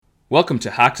Welcome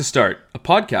to Hack to Start, a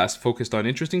podcast focused on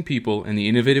interesting people and the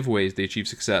innovative ways they achieve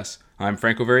success. I'm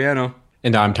Franco Veriano.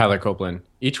 And I'm Tyler Copeland.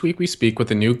 Each week we speak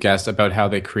with a new guest about how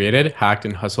they created, hacked,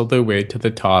 and hustled their way to the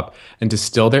top and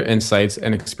distill their insights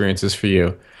and experiences for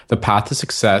you. The path to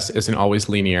success isn't always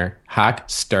linear. Hack,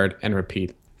 start, and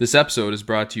repeat. This episode is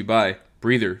brought to you by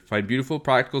Breather. Find beautiful,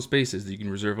 practical spaces that you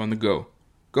can reserve on the go.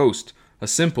 Ghost, a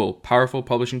simple, powerful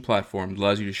publishing platform that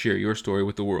allows you to share your story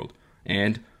with the world.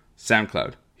 And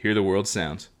SoundCloud. Hear the world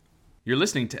sounds. You're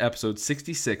listening to episode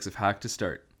 66 of Hack to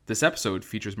Start. This episode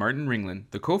features Martin Ringland,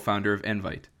 the co-founder of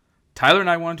Envite. Tyler and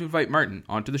I wanted to invite Martin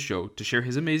onto the show to share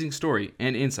his amazing story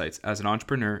and insights as an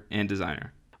entrepreneur and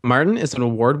designer. Martin is an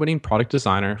award-winning product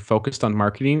designer focused on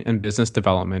marketing and business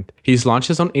development. He's launched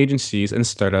his own agencies and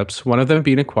startups, one of them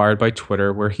being acquired by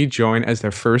Twitter, where he joined as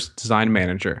their first design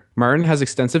manager. Martin has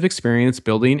extensive experience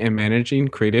building and managing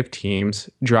creative teams,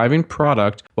 driving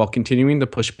product while continuing to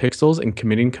push pixels and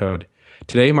committing code.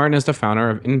 Today, Martin is the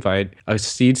founder of Envite, a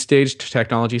seed-stage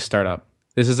technology startup.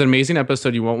 This is an amazing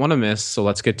episode you won't want to miss, so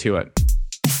let's get to it.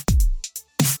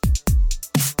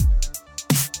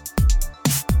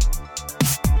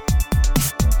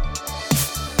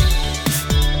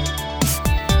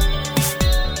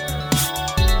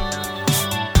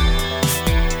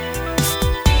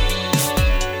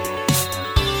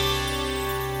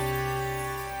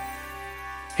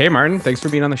 Hey, Martin, thanks for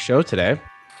being on the show today.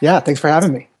 Yeah, thanks for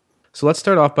having me. So let's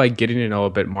start off by getting to know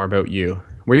a bit more about you.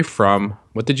 Where are you from?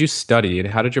 What did you study? And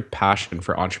how did your passion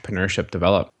for entrepreneurship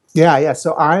develop? Yeah.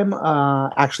 So I'm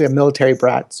actually a military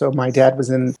brat. So my dad was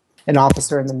an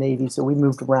officer in the Navy. So we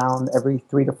moved around every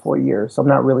 3 to 4 years. So I'm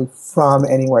not really from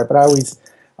anywhere, but I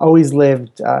always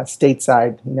lived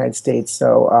stateside, United States.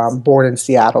 So born in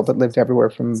Seattle, but lived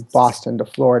everywhere from Boston to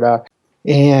Florida.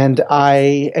 And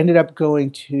I ended up going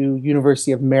to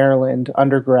University of Maryland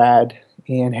undergrad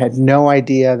and had no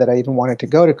idea that I even wanted to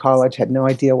go to college, had no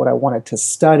idea what I wanted to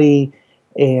study.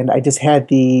 And I just had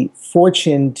the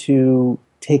fortune to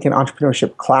take an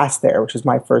entrepreneurship class there, which was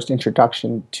my first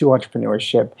introduction to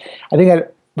entrepreneurship. I think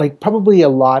like probably a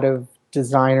lot of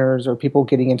designers or people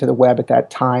getting into the web at that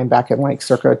time, back in like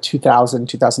circa 2000,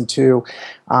 2002,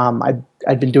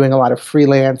 I'd been doing a lot of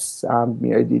freelance.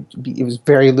 It was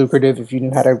very lucrative if you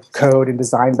knew how to code and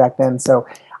design back then. So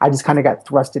I just kind of got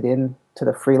thrusted into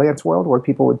the freelance world where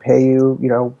people would pay you,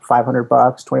 $500,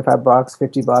 $25,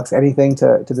 $50, anything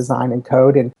to design and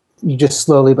code. And you just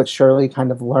slowly but surely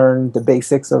kind of learn the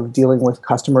basics of dealing with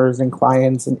customers and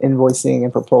clients and invoicing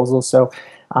and proposals. So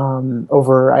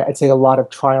over, I'd say, a lot of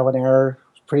trial and error,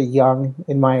 pretty young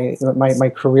in my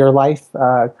career life,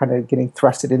 kind of getting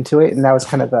thrusted into it. And that was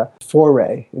kind of the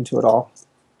foray into it all.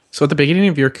 So at the beginning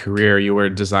of your career, you were a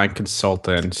design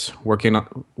consultant, working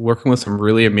with some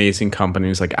really amazing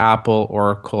companies like Apple,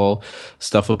 Oracle,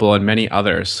 Stuffable, and many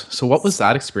others. So what was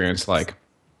that experience like?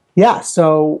 Yeah,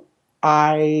 so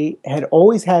I had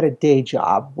always had a day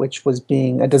job, which was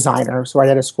being a designer. So right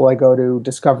out of school, I go to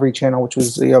Discovery Channel, which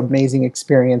was an amazing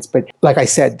experience. But like I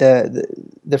said,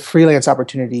 the freelance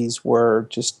opportunities were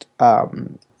just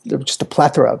there was just a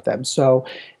plethora of them. So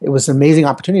it was an amazing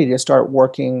opportunity to start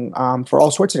working for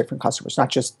all sorts of different customers, not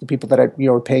just the people that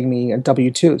were paying me a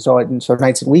W-2. So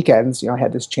nights and weekends, I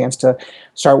had this chance to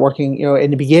start working, in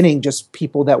the beginning, just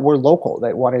people that were local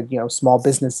that wanted, small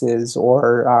businesses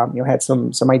or, had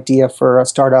some idea for a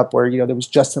startup where, there was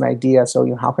just an idea.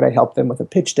 So, how could I help them with a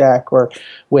pitch deck or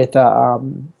with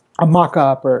a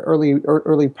mock-up or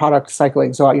early product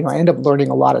cycling. So, I end up learning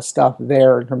a lot of stuff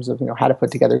there in terms of, how to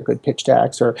put together good pitch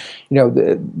decks or,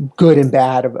 the good and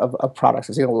bad of products.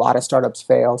 I've seen a lot of startups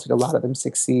fail, so a lot of them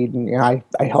succeed. And, I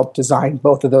helped design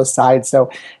both of those sides. So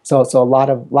a lot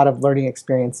of learning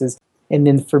experiences. And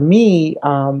then for me,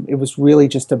 it was really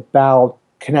just about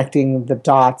connecting the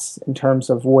dots in terms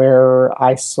of where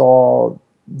I saw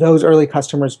those early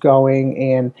customers going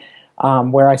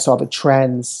and where I saw the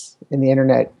trends in the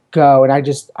internet go. And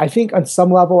I think on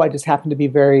some level, I just happened to be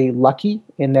very lucky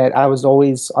in that I was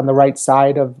always on the right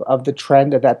side of the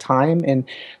trend at that time. And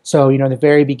so, in the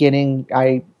very beginning,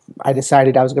 I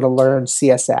decided I was going to learn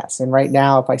CSS. And right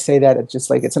now, if I say that, it's just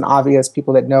like, it's an obvious,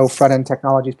 people that know front-end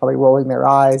technology is probably rolling their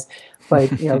eyes. But,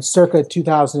 circa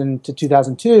 2000 to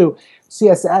 2002,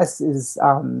 CSS is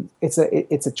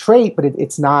it's a trait, but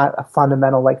it's not a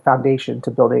fundamental foundation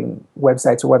to building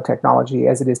websites or web technology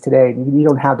as it is today. You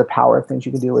don't have the power of things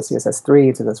you can do with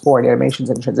CSS3 and CSS4 and animations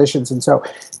and transitions. And so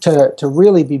to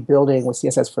really be building with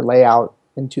CSS for layout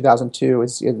in 2002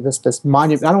 is this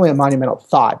not only a monumental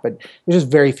thought, but there's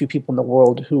just very few people in the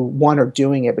world who, one, are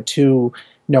doing it, but two,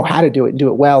 know how to do it and do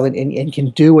it well and can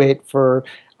do it for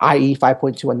IE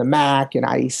 5.2 on the Mac and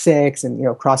IE 6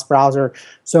 and cross browser.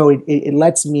 So it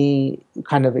lets me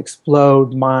kind of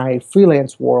explode my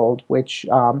freelance world, which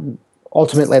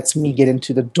ultimately lets me get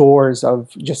into the doors of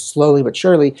just slowly but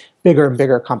surely bigger and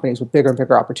bigger companies with bigger and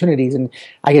bigger opportunities. And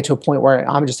I get to a point where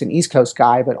I'm just an East Coast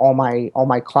guy, but all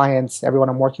my clients, everyone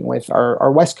I'm working with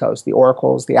are West Coast, the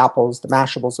Oracles, the Apples, the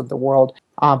Mashables of the world.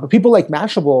 But people like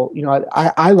Mashable,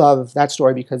 I love that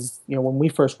story because when we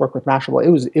first worked with Mashable,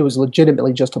 it was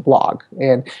legitimately just a blog,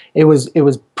 and it was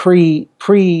pre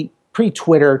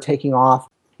Twitter taking off.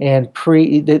 And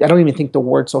I don't even think the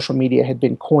word social media had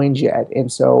been coined yet.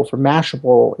 And so for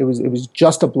Mashable, it was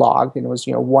just a blog, and it was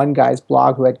one guy's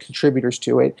blog who had contributors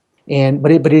to it.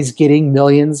 But it's getting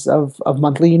millions of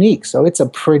monthly uniques. So it's a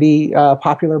pretty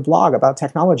popular blog about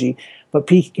technology. But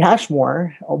Pete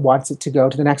Cashmore wants it to go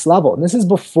to the next level. And this is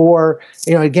before,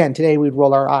 again, today we'd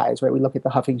roll our eyes, right? We look at the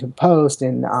Huffington Post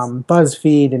and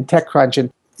BuzzFeed and TechCrunch,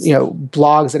 and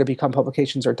blogs that have become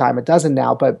publications are a dime a dozen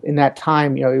now. But in that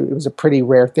time, it was a pretty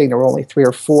rare thing. There were only 3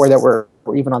 or 4 that were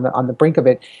even on the brink of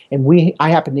it. And I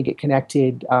happened to get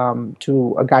connected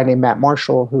to a guy named Matt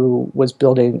Marshall, who was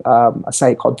building a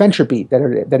site called VentureBeat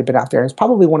that had been out there. And it's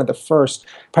probably one of the first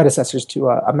predecessors to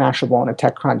a Mashable and a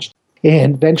TechCrunch.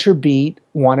 And VentureBeat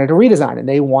wanted a redesign, and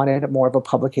they wanted more of a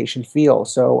publication feel.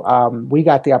 So we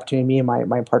got the opportunity, me and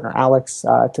my partner Alex,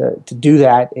 to do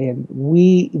that. And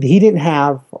he didn't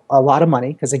have a lot of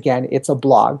money because, again, it's a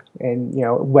blog, and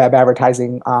web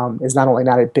advertising is not only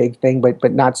not a big thing,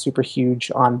 but not super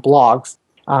huge on blogs.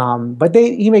 But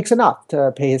he makes enough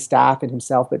to pay his staff and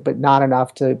himself, but not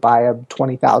enough to buy a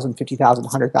 $20,000,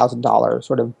 $50,000, $100,000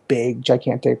 sort of big,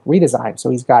 gigantic redesign. So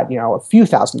he's got, a few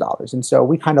 $1,000s. And so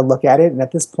we kind of look at it. And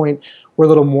at this point, we're a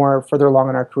little more further along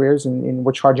in our careers, and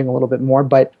we're charging a little bit more.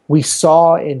 But we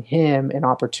saw in him an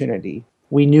opportunity.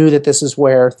 We knew that this is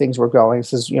where things were going.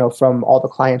 This is, from all the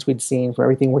clients we'd seen, from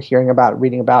everything we're hearing about,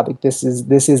 reading about, like this is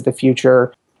the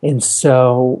future. And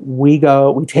so we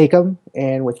take them,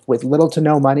 and with little to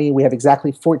no money, we have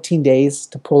exactly 14 days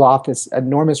to pull off this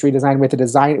enormous redesign. We have to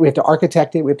design it, we have to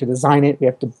architect it, we have to design it, we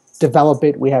have to develop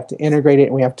it, we have to integrate it,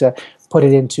 and we have to put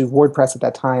it into WordPress at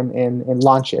that time and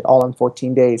launch it all in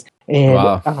 14 days. And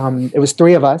wow. It was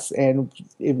 3 of us, and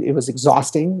it was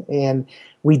exhausting. And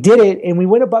we did it, and we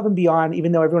went above and beyond,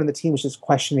 even though everyone on the team was just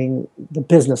questioning the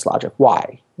business logic.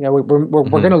 Why? We're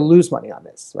going to lose money on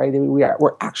this, right?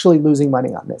 We're actually losing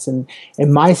money on this. And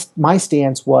my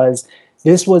stance was,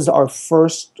 this was our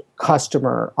first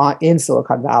customer in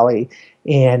Silicon Valley,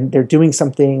 and they're doing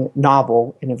something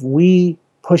novel. And if we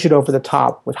push it over the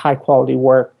top with high quality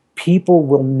work, people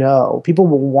will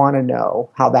want to know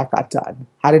how that got done.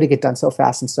 How did it get done so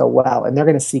fast and so well? And they're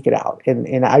going to seek it out.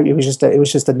 It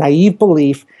was just a naive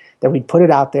belief that we'd put it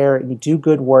out there and you do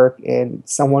good work and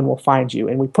someone will find you.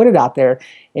 And we put it out there.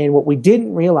 And what we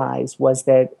didn't realize was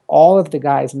that all of the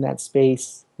guys in that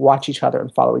space watch each other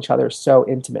and follow each other so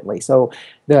intimately. So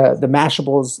the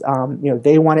Mashables,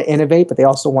 they want to innovate, but they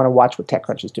also want to watch what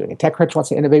TechCrunch is doing. And TechCrunch wants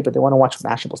to innovate, but they want to watch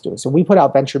what Mashable's doing. So we put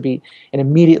out VentureBeat, and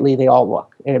immediately they all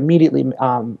look. And immediately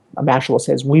Mashable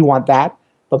says, we want that,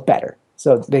 but better.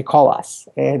 So they call us.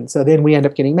 And so then we end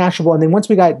up getting Mashable. And then once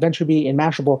we got VentureBeat and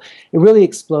Mashable, it really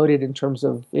exploded in terms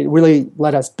of, it really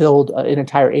let us build an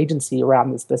entire agency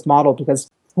around this model, because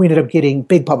we ended up getting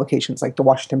big publications like the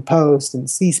Washington Post and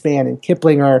C-SPAN and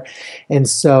Kiplinger. And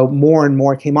so more and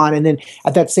more came on. And then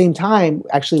at that same time,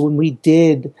 actually, when we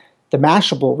did the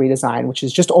Mashable redesign, which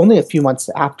is just only a few months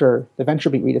after the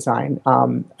VentureBeat redesign,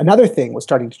 another thing was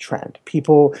starting to trend.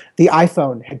 The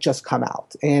iPhone had just come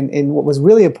out. And what was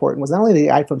really important was not only did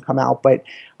the iPhone come out, but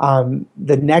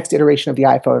the next iteration of the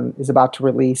iPhone is about to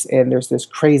release, and there's this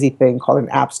crazy thing called an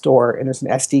App Store, and there's an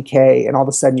SDK, and all of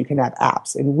a sudden you can have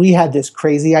apps. And we had this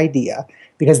crazy idea,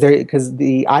 because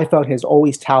the iPhone has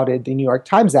always touted the New York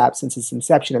Times app since its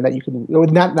inception, and that you can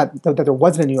not that there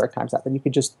wasn't a New York Times app, and you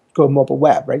could just go mobile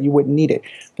web, right? You wouldn't need it.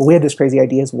 But we had this crazy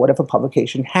idea: is what if a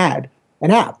publication had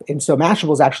an app? And so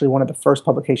Mashable is actually one of the first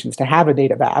publications to have a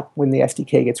native app when the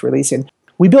SDK gets released, and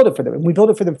we built it for them, and we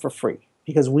built it for them for free.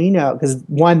 Because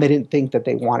one, they didn't think that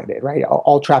they wanted it, right?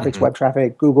 All traffic's web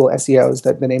traffic, Google SEO is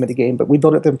the name of the game, but we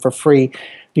built it for them for free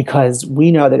because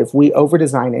we know that if we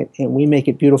over-design it and we make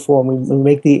it beautiful and we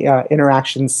make the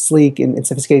interactions sleek and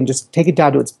sophisticated and just take it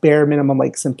down to its bare minimum,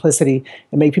 like simplicity,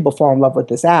 and make people fall in love with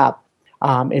this app,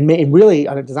 and really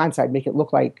on the design side, make it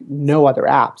look like no other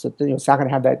app. So it's not going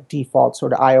to have that default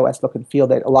sort of iOS look and feel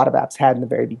that a lot of apps had in the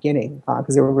very beginning,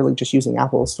 because they were really just using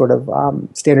Apple's sort of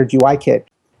standard UI kit,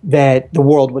 that the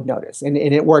world would notice. And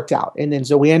it worked out. And then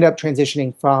so we ended up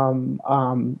transitioning from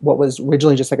what was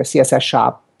originally just like a CSS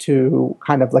shop to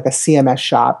kind of like a CMS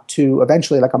shop to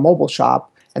eventually like a mobile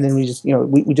shop And then we just,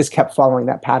 we just kept following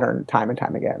that pattern time and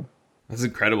time again. That's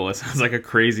incredible. It sounds like a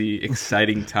crazy,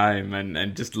 exciting time,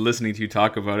 and just listening to you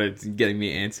talk about it, it's getting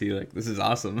me antsy. Like, this is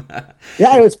awesome.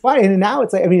 Yeah, it was fun. And now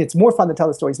it's like, I mean, it's more fun to tell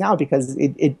the stories now because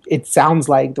it sounds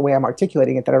like the way I'm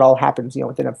articulating it, that it all happens,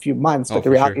 within a few months. But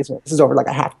the reality is this is over like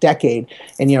a half decade,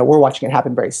 and, we're watching it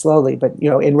happen very slowly. But,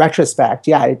 in retrospect,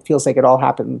 yeah, it feels like it all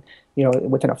happened,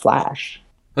 within a flash.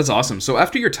 That's awesome. So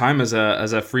after your time as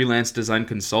a freelance design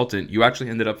consultant, you actually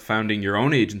ended up founding your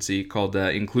own agency called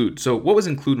Include. So what was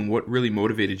Include, and what really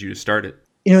motivated you to start it?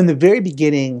 In the very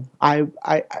beginning, I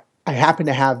happened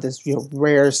to have this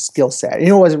rare skill set.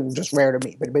 It wasn't just rare to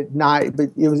me, but it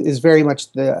was very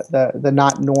much the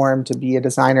not norm to be a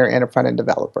designer and a front end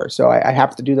developer. So I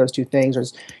happened to do those two things.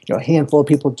 There's a handful of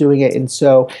people doing it, and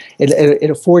so it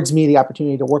affords me the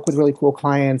opportunity to work with really cool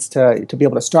clients, to be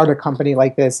able to start a company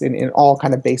like this, and all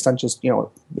kind of based on just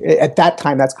at that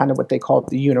time that's kind of what they called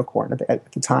the unicorn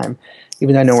at the time,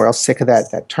 even though I know we're all sick of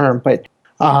that term. But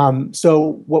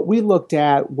so what we looked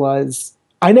at was,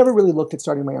 I never really looked at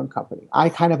starting my own company. I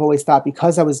kind of always thought,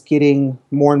 because I was getting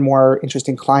more and more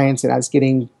interesting clients and I was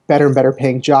getting better and better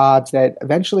paying jobs, that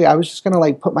eventually I was just going to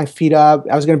like put my feet up.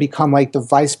 I was going to become like the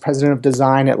vice president of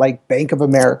design at like Bank of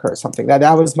America or something.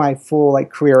 That was my full like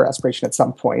career aspiration at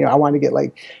some point. I wanted to get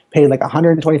like paid like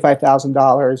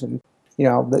 $125,000, and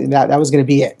that was going to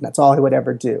be it. That's all I would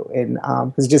ever do. And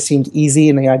because it just seemed easy,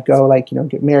 and then I'd go like,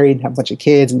 get married, have a bunch of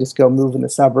kids, and just go move in the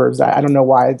suburbs. I don't know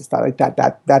why. I just thought like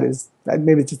that is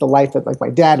maybe it's just the life that like my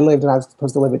dad lived, and I was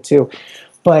supposed to live it too.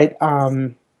 But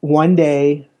one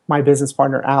day, my business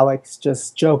partner Alex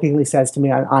just jokingly says to me,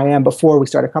 I am before we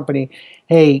start a company,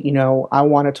 hey, I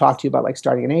want to talk to you about like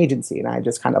starting an agency. And I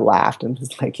just kind of laughed and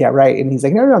was like, yeah, right. And he's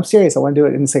like, no, I'm serious. I want to do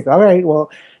it. And it's like, all right,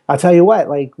 well, I'll tell you what,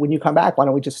 like when you come back, why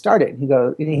don't we just start it?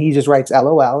 And he just writes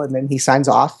LOL, and then he signs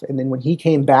off. And then when he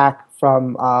came back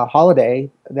from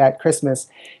holiday that Christmas,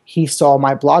 he saw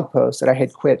my blog post that I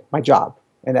had quit my job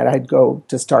and that I'd go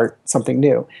to start something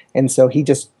new. And so he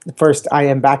just, the first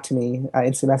IM back to me,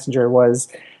 Instant Messenger,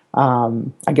 was,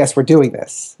 I guess we're doing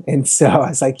this. And so I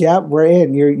was like, yeah, we're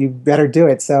in. You better do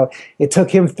it. So it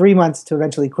took him 3 months to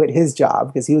eventually quit his job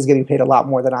because he was getting paid a lot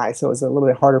more than I. So it was a little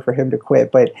bit harder for him to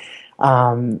quit. But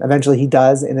eventually he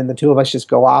does. And then the two of us just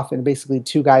go off, and basically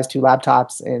 2 guys, 2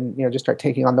 laptops, and just start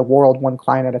taking on the world, one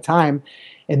client at a time.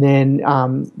 And then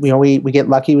we get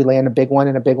lucky. We land a big one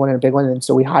and a big one and a big one. And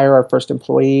so we hire our first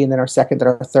employee, and then our second and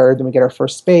our third. Then we get our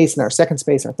first space and our second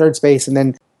space and our third space. And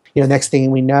then next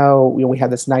thing we know, we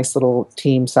have this nice little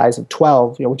team size of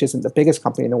 12, which isn't the biggest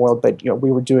company in the world, but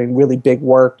we were doing really big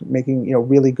work, making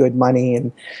really good money,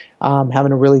 and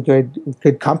having a really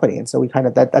good company. And so we kind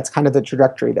of that's kind of the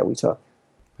trajectory that we took.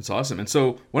 That's awesome. And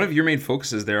so one of your main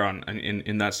focuses there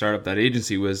in that startup, that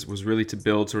agency, was really to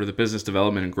build sort of the business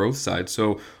development and growth side.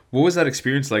 So what was that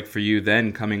experience like for you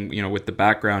then, coming with the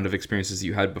background of experiences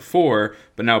you had before,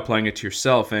 but now applying it to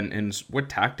yourself? And what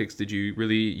tactics did you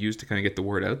really use to kind of get the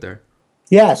word out there?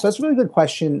 Yeah, so that's a really good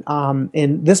question.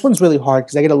 And this one's really hard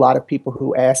because I get a lot of people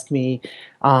who ask me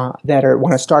that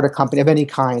want to start a company of any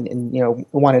kind and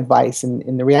want advice.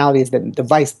 And the reality is that the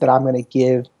advice that I'm going to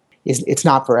give it's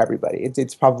not for everybody.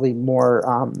 It's probably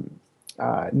more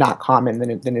not common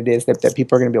than it is that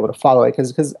people are going to be able to follow it,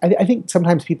 because I think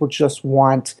sometimes people just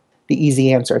want the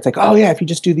easy answer. It's like, oh yeah, if you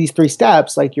just do these 3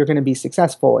 steps, like you're going to be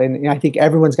successful. And I think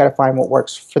everyone's got to find what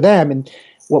works for them. And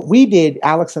what we did,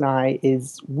 Alex and I,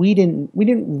 is we didn't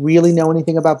really know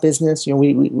anything about business.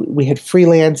 We had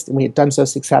freelanced, and we had done so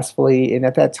successfully. And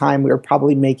at that time, we were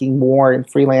probably making more in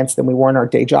freelance than we were in our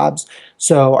day jobs.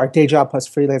 So our day job plus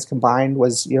freelance combined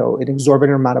was an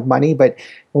exorbitant amount of money. But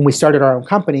when we started our own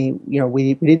company,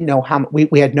 we didn't know how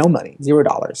we had no money,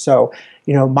 $0. So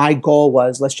my goal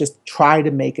was, let's just try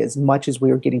to make as much as we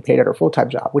were getting paid at our full-time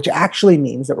job, which actually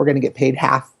means that we're going to get paid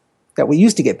half that we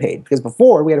used to get paid, because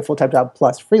before we had a full-time job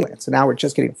plus freelance. So now we're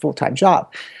just getting a full-time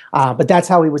job. But that's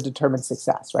how we would determine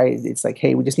success, right? It's like,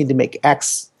 hey, we just need to make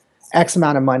X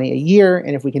amount of money a year.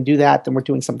 And if we can do that, then we're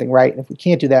doing something right. And if we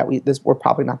can't do that, we're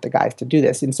probably not the guys to do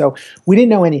this. And so we didn't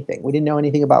know anything. We didn't know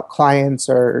anything about clients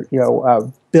or,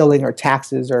 billing or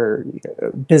taxes or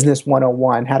business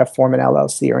 101, how to form an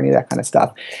LLC or any of that kind of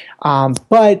stuff.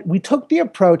 But we took the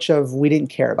approach of, we didn't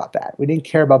care about that. We didn't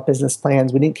care about business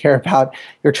plans. We didn't care about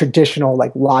your traditional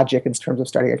like logic in terms of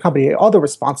starting a company, all the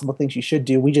responsible things you should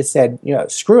do. We just said,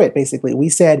 screw it, basically. We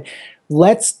said,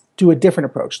 let's do a different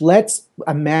approach. Let's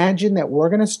imagine that we're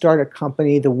going to start a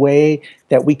company the way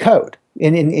that we code.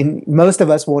 And most of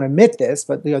us won't admit this,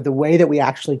 but the way that we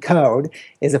actually code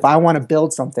is, if I want to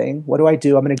build something, what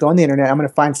do? I'm going to go on the internet. I'm going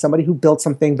to find somebody who built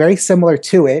something very similar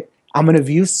to it, I'm going to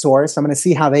view source. I'm going to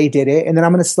see how they did it. And then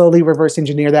I'm going to slowly reverse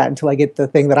engineer that until I get the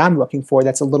thing that I'm looking for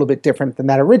that's a little bit different than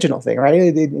that original thing, right?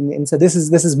 And so this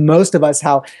is most of us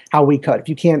how we code. If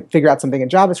you can't figure out something in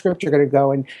JavaScript, you're going to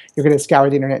go and you're going to scour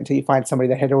the internet until you find somebody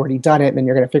that had already done it. And then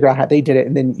you're going to figure out how they did it.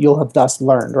 And then you'll have thus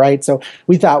learned, right? So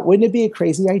we thought, wouldn't it be a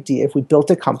crazy idea if we built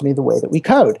a company the way that we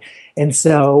code? And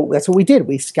so that's what we did.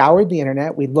 We scoured the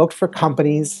internet. We looked for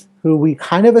companies who we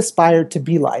kind of aspired to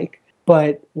be like,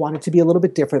 but wanted to be a little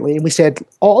bit differently. And we said,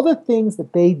 all the things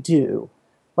that they do,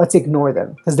 let's ignore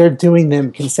them because they're doing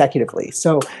them consecutively.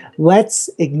 So let's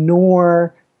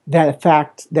ignore that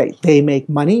fact that they make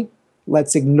money.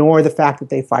 Let's ignore the fact that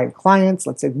they find clients.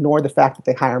 Let's ignore the fact that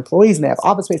they hire employees and they have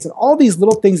office space and all these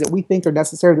little things that we think are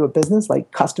necessary to a business,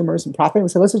 like customers and profit. And we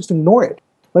said, let's just ignore it.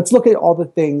 Let's look at all the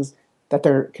things that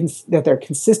they're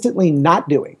consistently not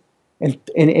doing.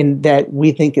 And that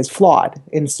we think is flawed.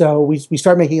 And so we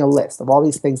start making a list of all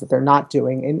these things that they're not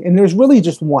doing. And there's really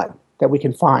just one that we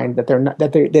can find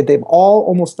that they've all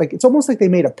almost like, it's almost like they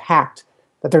made a pact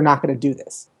that they're not going to do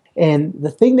this. And the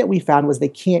thing that we found was they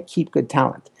can't keep good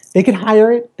talent. They can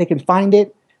hire it, they can find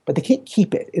it, but they can't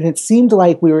keep it. And it seemed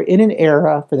like we were in an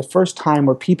era for the first time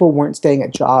where people weren't staying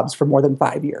at jobs for more than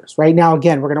 5 years. Right now,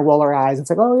 again, we're going to roll our eyes. It's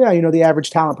like, oh yeah, the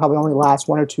average talent probably only lasts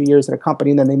 1 or 2 years at a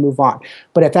company and then they move on.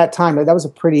 But at that time, that was a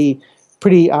pretty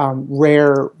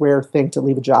rare thing to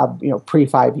leave a job, pre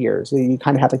 5 years. You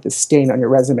kind of have like this stain on your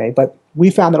resume. But we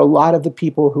found that a lot of the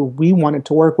people who we wanted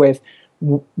to work with,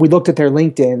 we looked at their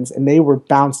LinkedIns and they were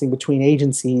bouncing between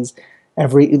agencies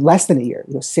every less than a year,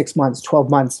 6 months,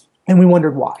 12 months. And we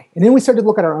wondered why. And then we started to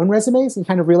look at our own resumes and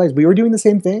kind of realized we were doing the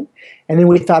same thing. And then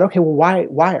we thought, okay, well,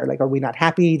 why? Are we not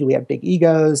happy? Do we have big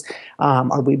egos?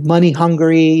 Are we money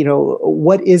hungry?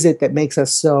 What is it that makes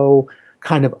us so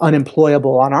kind of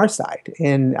unemployable on our side?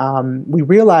 And we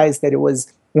realized that it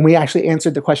was, when we actually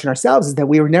answered the question ourselves, is that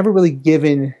we were never really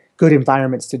given good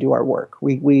environments to do our work.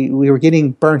 We were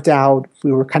getting burnt out.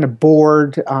 We were kind of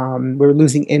bored. We were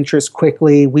losing interest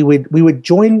quickly. We would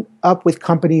join up with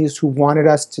companies who wanted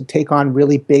us to take on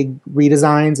really big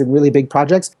redesigns and really big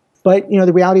projects. But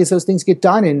the reality is those things get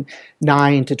done in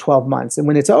 9 to 12 months. And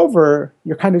when it's over,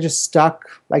 you're kind of just stuck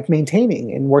like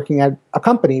maintaining and working at a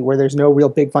company where there's no real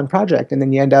big fun project. And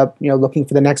then you end up looking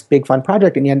for the next big fun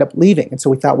project and you end up leaving. And so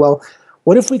we thought, well,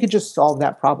 what if we could just solve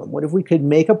that problem? What if we could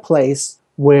make a place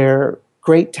where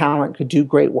great talent could do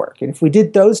great work? And if we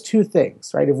did those two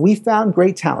things, right, if we found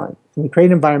great talent and we create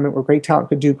an environment where great talent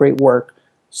could do great work,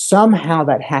 somehow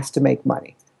that has to make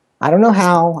money. I don't know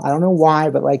how, I don't know why,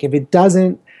 but like if it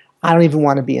doesn't, I don't even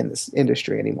want to be in this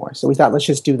industry anymore. So we thought, let's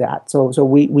just do that. So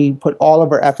we put all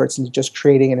of our efforts into just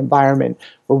creating an environment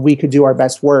where we could do our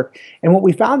best work. And what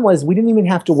we found was we didn't even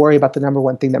have to worry about the number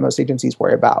one thing that most agencies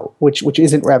worry about, which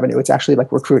isn't revenue. It's actually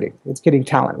like recruiting. It's getting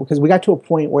talent. Because we got to a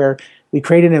point where we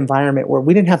created an environment where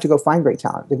we didn't have to go find great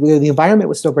talent. The environment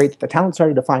was so great that the talent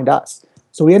started to find us.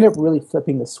 So we ended up really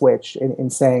flipping the switch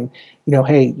and saying,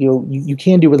 hey, you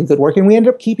can do really good work. And we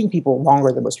ended up keeping people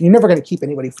longer than most. You're never going to keep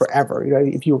anybody forever.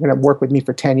 If you were going to work with me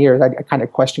for 10 years, I kind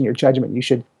of question your judgment. You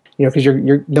should, because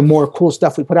you're the more cool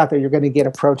stuff we put out there, you're going to get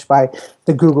approached by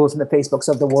the Googles and the Facebooks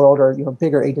of the world, or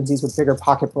bigger agencies with bigger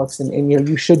pocketbooks, and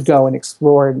you should go and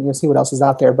explore and see what else is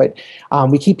out there. But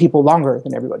we keep people longer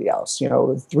than everybody else.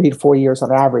 3 to 4 years on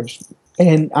average.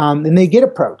 And they get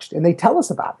approached and they tell us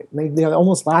about it. And they're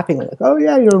almost laughingly like, oh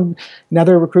yeah,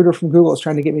 another recruiter from Google is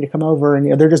trying to get me to come over,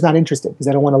 and they're just not interested because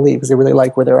they don't want to leave because they really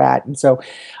like where they're at. And so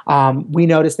we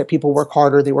noticed that people work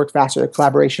harder, they work faster, the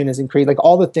collaboration is increased, like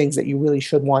all the things that you really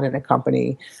should want in a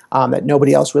company that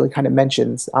nobody else really kind of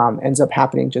mentions ends up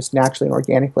happening just naturally and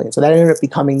organically. And so that ended up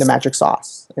becoming the magic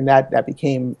sauce, and that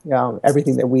became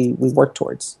everything that we worked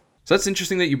towards. So that's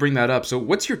interesting that you bring that up. So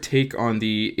what's your take on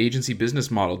the agency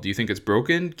business model? Do you think it's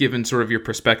broken, given sort of your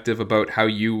perspective about how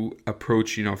you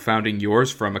approach, founding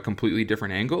yours from a completely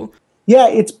different angle? Yeah,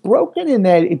 it's broken in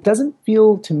that it doesn't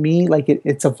feel to me like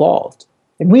it's evolved.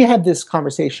 And we had this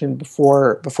conversation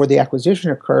before the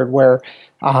acquisition occurred where,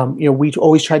 we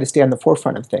always try to stay on the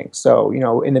forefront of things. So,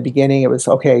 in the beginning it was,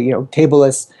 okay,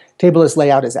 tableless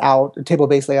layout is out,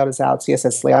 table-based layout is out,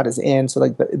 CSS layout is in. So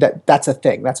like that's a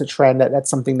thing, that's a trend, that's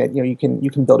something that you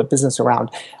can build a business around.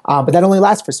 But that only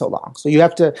lasts for so long. So you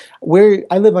have to.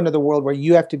 I live under the world where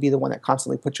you have to be the one that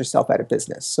constantly puts yourself out of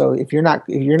business. So if you're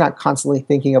not constantly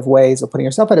thinking of ways of putting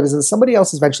yourself out of business, somebody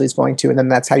else eventually is going to, and then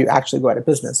that's how you actually go out of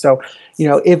business. So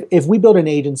if we build an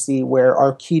agency where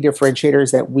our key differentiator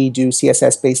is that we do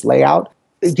CSS-based layout,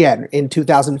 again, in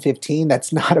 2015,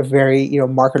 that's not a very,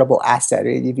 marketable asset.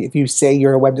 If you say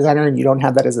you're a web designer and you don't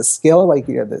have that as a skill, like,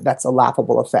 that's a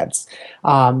laughable offense.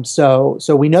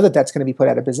 So we know that that's going to be put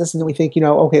out of business, and then we think,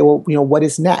 okay, well, what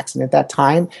is next? And at that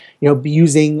time,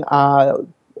 using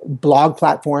blog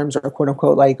platforms or quote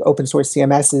unquote like open source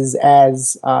CMSs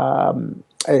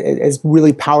as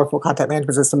really powerful content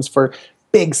management systems for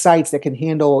big sites that can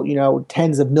handle,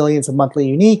 tens of millions of monthly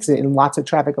uniques and lots of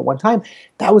traffic at one time.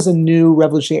 That was a new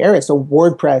revolutionary area. So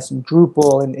WordPress and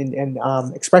Drupal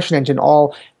and Expression Engine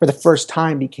all for the first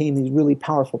time became these really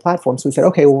powerful platforms. So we said,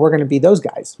 okay, well, we're going to be those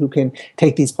guys who can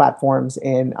take these platforms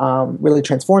and really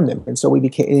transform them. And so we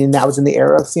became, and that was in the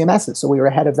era of CMSs. So we were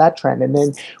ahead of that trend. And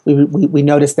then we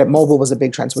noticed that mobile was a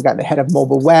big trend. So we got ahead of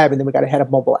mobile web, and then we got ahead of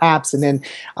mobile apps, and then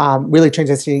really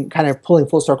transitioning, kind of pulling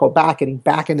full circle back, getting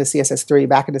back into CSS3,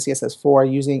 back into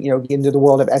CSS4, using, into the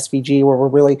world of SVG, where we're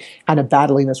really kind of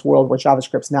battling this world where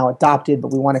JavaScript's now adopted, but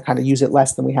we want to kind of use it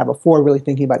less than we have before, really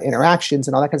thinking about interactions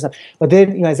and all that kind of stuff. But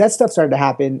then, as that stuff started to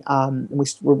happen, and we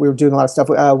were doing a lot of stuff,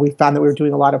 we found that we were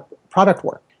doing a lot of product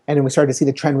work. And then we started to see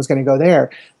the trend was going to go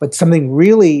there. But something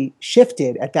really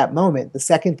shifted at that moment. The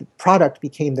second the product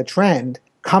became the trend,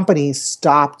 companies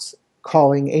stopped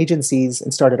calling agencies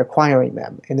and started acquiring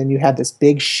them. And then you had this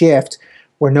big shift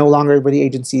where no longer were the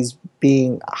agencies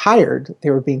being hired, they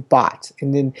were being bought.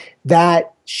 And then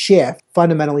that shift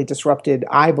fundamentally disrupted,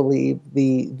 I believe,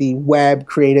 the web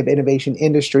creative innovation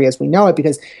industry as we know it,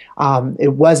 because for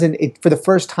the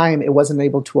first time, it wasn't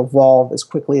able to evolve as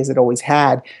quickly as it always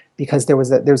had, because there was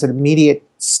an immediate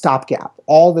stopgap.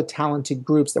 All the talented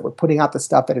groups that were putting out the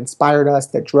stuff that inspired us,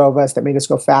 that drove us, that made us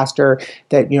go faster,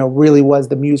 that really was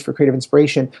the muse for creative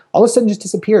inspiration, all of a sudden just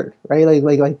disappeared, right?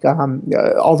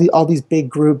 All these big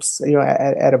groups,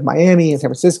 out of Miami and San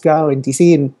Francisco and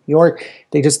DC and New York,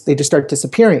 they just start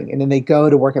disappearing, and then they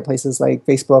go to work at places like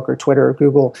Facebook or Twitter or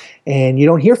Google, and you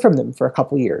don't hear from them for a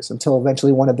couple of years until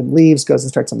eventually one of them leaves, goes and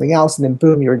starts something else, and then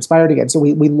boom, you're inspired again. So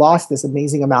we lost this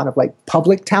amazing amount of like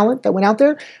public talent that went out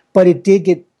there, but it did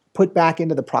get put back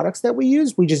into the products that we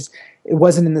use. It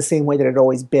wasn't in the same way that it had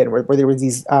always been, where there was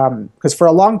these, because for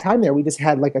a long time there, we just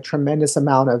had like a tremendous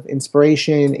amount of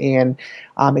inspiration and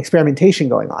experimentation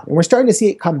going on. And we're starting to see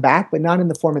it come back, but not in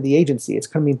the form of the agency. It's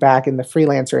coming back in the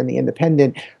freelancer and the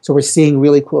independent. So we're seeing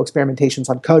really cool experimentations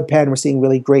on CodePen. We're seeing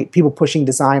really great people pushing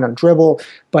design on Dribbble.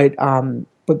 But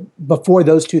before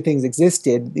those two things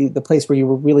existed, the place where you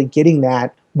were really getting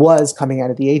that was coming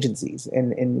out of the agencies,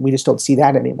 and we just don't see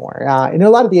that anymore. And a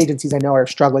lot of the agencies I know are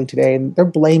struggling today, and they're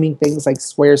blaming things like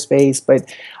Squarespace, but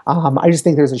I just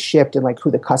think there's a shift in like who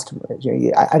the customer is.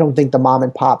 I don't think the mom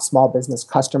and pop small business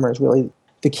customer is really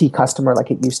the key customer like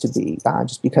it used to be,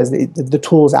 just because the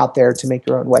tools out there to make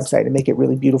your own website and make it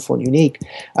really beautiful and unique.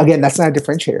 Again, that's not a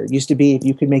differentiator. It used to be if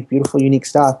you could make beautiful, unique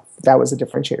stuff, that was a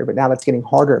differentiator. But now that's getting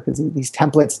harder, because these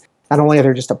templates, not only are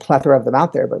there just a plethora of them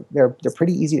out there, but they're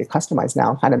pretty easy to customize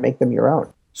now and kind of make them your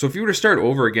own. So if you were to start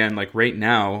over again, like right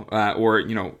now, or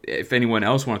if anyone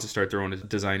else wants to start their own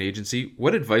design agency,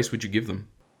 what advice would you give them?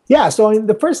 Yeah, so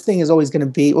the first thing is always going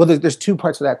to be, well, there's two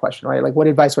parts of that question, right? Like, what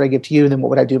advice would I give to you, and then what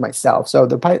would I do myself? So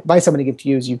the advice I'm going to give to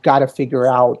you is you've got to figure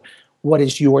out what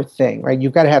is your thing, right?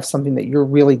 You've got to have something that you're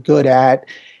really good at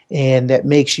and that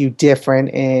makes you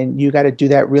different, and you got to do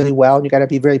that really well, and you got to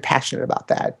be very passionate about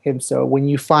that. And so when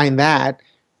you find that,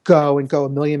 go a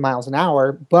million miles an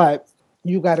hour, but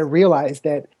you got to realize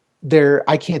that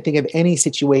I can't think of any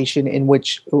situation in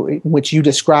which you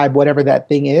describe whatever that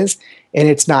thing is, and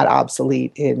it's not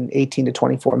obsolete in 18 to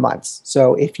 24 months.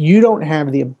 So if you don't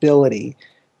have the ability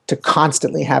to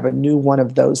constantly have a new one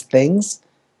of those things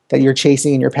that you're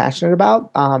chasing and you're passionate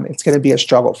about, it's going to be a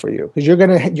struggle for you, because you're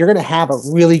going to have a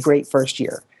really great first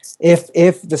year. If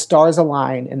the stars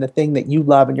align and the thing that you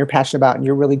love and you're passionate about and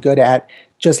you're really good at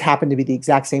just happen to be the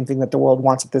exact same thing that the world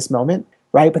wants at this moment,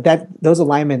 right? But those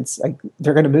alignments, like,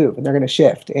 they're going to move and they're going to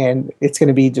shift, and it's going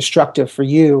to be destructive for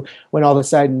you when all of a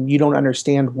sudden you don't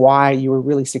understand why you were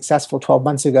really successful 12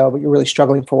 months ago, but you're really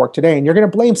struggling for work today, and you're going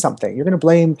to blame something. You're going to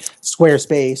blame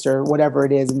Squarespace or whatever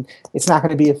it is, and it's not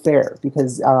going to be fair,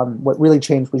 because what really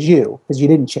changed was you, because you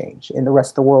didn't change, and the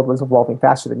rest of the world was evolving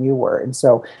faster than you were. And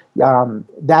so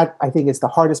that, I think, is the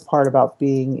hardest part about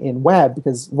being in web,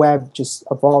 because web just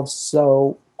evolves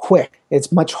so quick.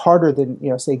 It's much harder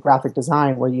than, say, graphic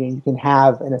design, where you can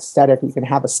have an aesthetic, you can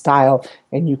have a style,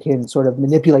 and you can sort of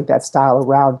manipulate that style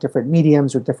around different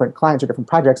mediums or different clients or different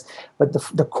projects. But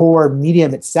the core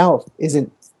medium itself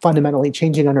isn't fundamentally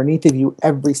changing underneath of you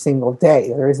every single day.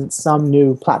 There isn't some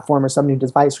new platform or some new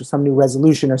device or some new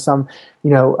resolution or some,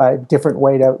 different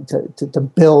way to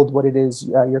build what it is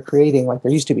you're creating like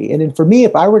there used to be. And then for me,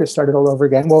 if I were to start it all over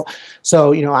again, well,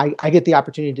 so, I get the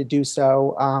opportunity to do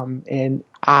so. And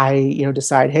I,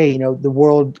 decide, hey, the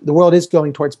world is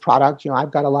going towards product.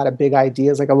 I've got a lot of big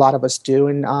ideas like a lot of us do.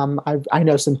 And I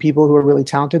know some people who are really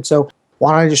talented. So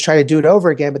why don't I just try to do it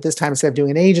over again? But this time, instead of doing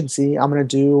an agency, I'm going to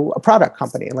do a product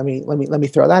company. Let me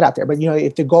throw that out there. But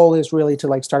if the goal is really to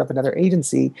like start up another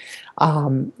agency,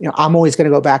 I'm always going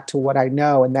to go back to what I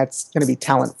know, and that's going to be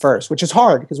talent first, which is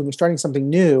hard because when you're starting something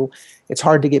new, it's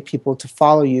hard to get people to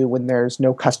follow you when there's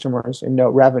no customers and no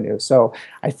revenue. So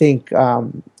I think I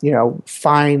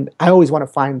always want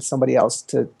to find somebody else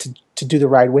to do the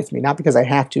ride with me, not because I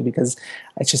have to, because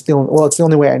it's just it's the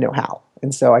only way I know how.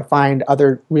 And so I find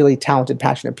other really talented,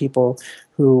 passionate people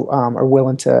who are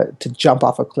willing to jump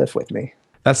off a cliff with me.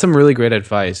 That's some really great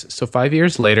advice. So 5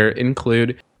 years later,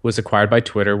 Include was acquired by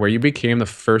Twitter, where you became the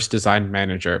first design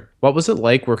manager. What was it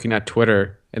like working at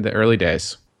Twitter in the early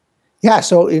days? Yeah,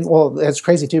 so it's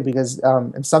crazy too because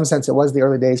in some sense it was the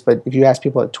early days, but if you ask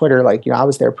people at Twitter, I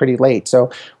was there pretty late. So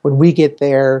when we get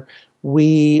there,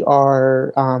 we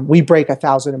break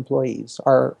 1,000 employees,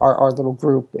 our little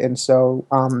group, and so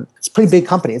it's a pretty big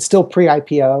company. It's still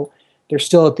pre-IPO. They're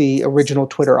still at the original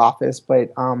Twitter office,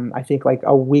 but I think like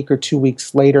a week or 2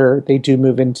 weeks later, they do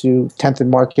move into 10th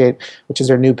and Market, which is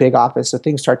their new big office. So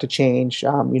things start to change.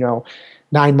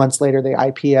 9 months later, they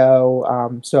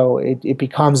IPO. So it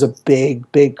becomes a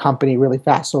big company really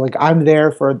fast. So like I'm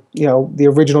there for the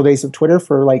original days of Twitter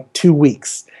for like 2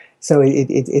 weeks. So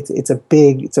it's a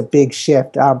big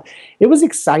shift. It was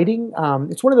exciting.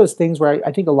 It's one of those things where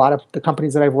I think a lot of the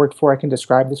companies that I've worked for I can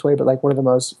describe this way, but like one of the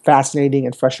most fascinating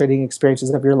and frustrating experiences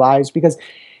of your lives because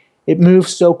it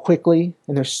moves so quickly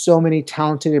and there's so many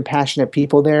talented and passionate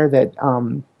people there that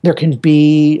there can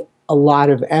be a lot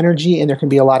of energy and there can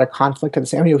be a lot of conflict at the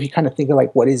same time. If you kind of think of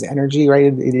like what is energy, right?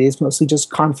 It is mostly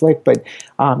just conflict, but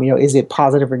is it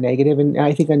positive or negative? And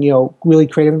I think on really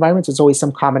creative environments, it's always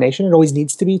some combination. It always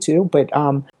needs to be too, but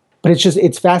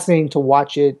it's fascinating to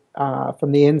watch it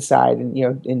from the inside and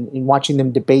in watching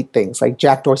them debate things. Like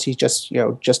Jack Dorsey just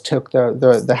took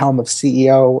the helm of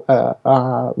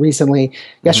CEO recently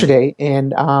yesterday,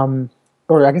 and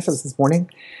or I guess it was this morning.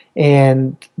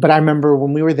 But I remember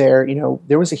when we were there,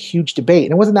 there was a huge debate,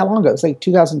 and it wasn't that long ago. It was like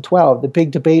 2012. The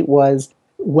big debate was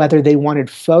whether they wanted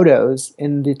photos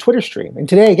in the Twitter stream. And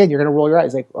today, again, you're going to roll your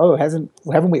eyes like, oh, haven't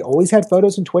we always had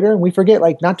photos in Twitter? And we forget,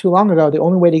 like, not too long ago, the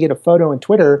only way to get a photo in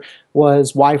Twitter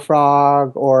was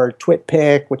YFrog or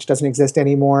TwitPic, which doesn't exist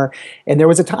anymore. And there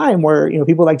was a time where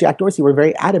people like Jack Dorsey were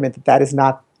very adamant that that is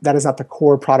not the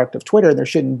core product of Twitter, and there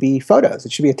shouldn't be photos.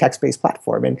 It should be a text-based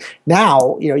platform. And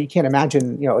now, you can't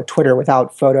imagine, a Twitter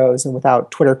without photos and without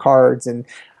Twitter cards and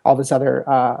all this other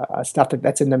stuff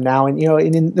that's in them now. And,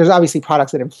 and there's obviously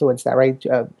products that influence that, right?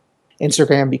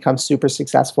 Instagram becomes super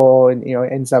successful and,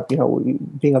 ends up,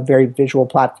 being a very visual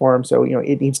platform. So,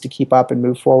 it needs to keep up and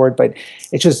move forward. But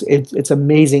it's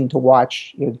amazing to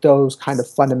watch, those kind of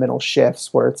fundamental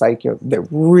shifts where it's like, that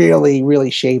really,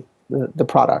 really shape the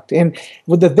product. And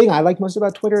the thing I like most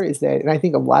about Twitter is that, and I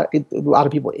think a lot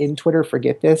of people in Twitter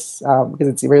forget this because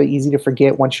it's really easy to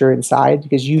forget once you're inside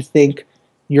because you think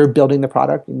you're building the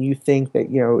product and you think that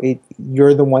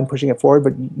you're the one pushing it forward,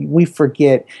 but we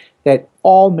forget that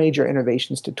all major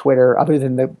innovations to Twitter, other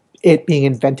than it being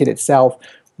invented itself,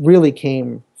 really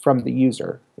came from the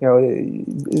user.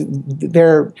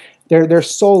 They're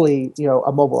solely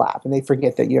a mobile app, and they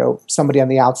forget that somebody on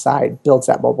the outside builds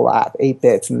that mobile app, 8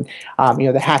 bits, and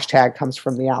the hashtag comes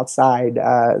from the outside.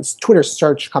 Twitter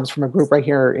search comes from a group right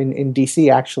here in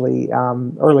DC actually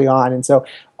early on, and so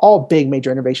all big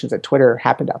major innovations at Twitter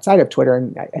happened outside of Twitter,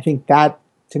 and I think that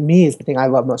to me is the thing I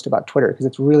love most about Twitter because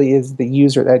it really is the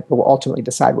user that will ultimately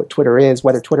decide what Twitter is,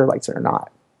 whether Twitter likes it or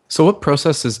not. So what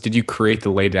processes did you create to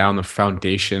lay down the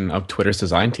foundation of Twitter's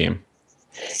design team?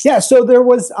 Yeah, so there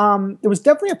was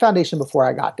definitely a foundation before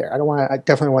I got there. I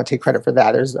definitely want to take credit for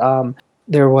that.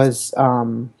 There was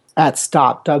at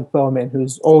Stop, Doug Bowman,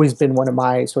 who's always been one of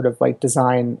my sort of like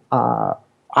design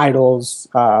idols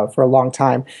for a long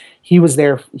time. He was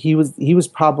there. He was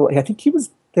probably, I think he was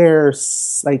their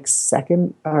like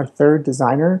second or third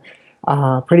designer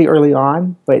pretty early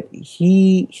on, but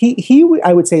he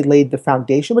I would say laid the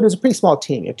foundation, but it was a pretty small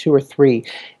team, 2 or 3.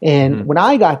 And when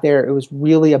I got there, it was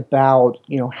really about,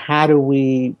 how do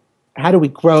we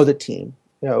grow the team?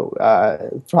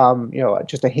 from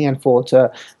just a handful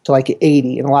to like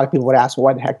 80. And a lot of people would ask, well,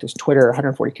 why the heck does Twitter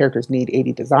 140 characters need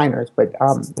 80 designers? But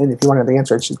and if you want to know the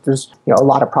answer, it's just there's a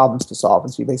lot of problems to solve,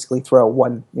 and so you basically throw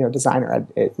one designer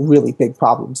at really big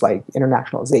problems like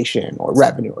internationalization or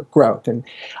revenue or growth. And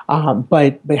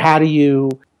but how do you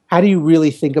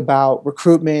really think about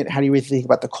recruitment? How do you really think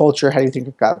about the culture? How do you think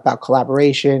about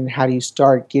collaboration? How do you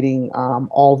start getting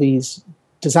all these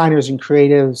designers and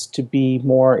creatives to be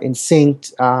more in sync,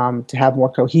 to have more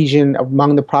cohesion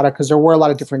among the product? Because there were a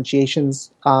lot of differentiations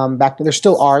back then. There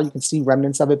still are. You can see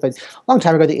remnants of it. But a long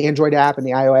time ago, the Android app and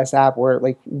the iOS app were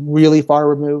like really far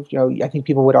removed. I think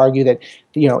people would argue that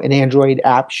an Android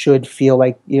app should feel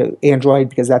like Android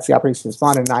because that's the operating system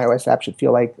on, and an iOS app should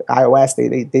feel like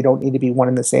iOS. They don't need to be one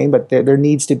and the same, but there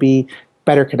needs to be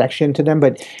better connection to them.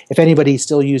 But if anybody's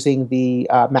still using the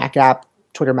Mac app,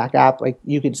 Twitter Mac app, like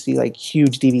you could see like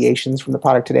huge deviations from the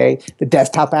product today. The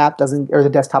desktop app the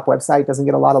desktop website doesn't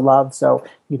get a lot of love, so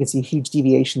you can see huge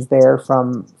deviations there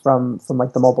from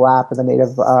like the mobile app or the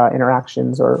native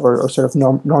interactions or sort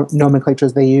of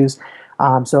nomenclatures they use.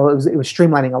 So it was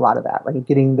streamlining a lot of that, like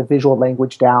getting the visual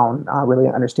language down, really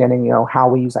understanding how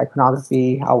we use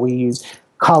iconography, how we use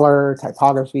color,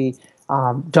 typography.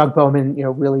 Doug Bowman,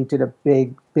 really did a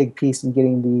big piece in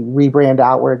getting the rebrand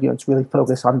out where it's really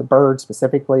focused on the bird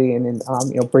specifically, and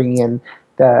then bringing in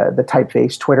the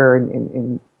typeface Twitter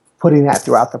and putting that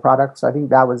throughout the product. So I think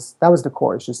that was the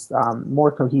core. It's just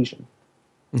more cohesion.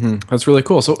 Mm-hmm. That's really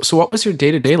cool. So what was your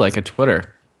day-to-day like at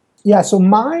Twitter? Yeah, so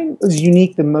mine was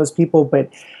unique than most people,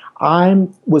 but I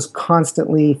was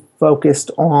constantly focused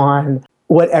on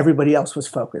what everybody else was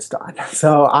focused on.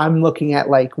 So I'm looking at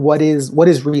like what is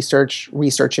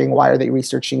researching, why are they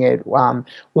researching it,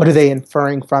 what are they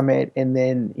inferring from it, and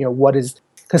then what is,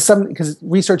 because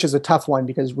research is a tough one,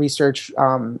 because research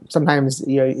sometimes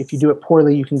if you do it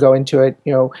poorly you can go into it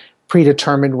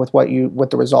predetermined with what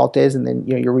the result is, and then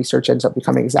your research ends up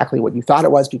becoming exactly what you thought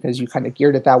it was because you kind of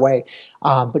geared it that way.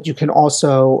 But you can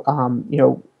also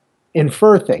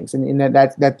infer things, and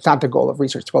that's not the goal of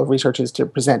research. The goal of research is to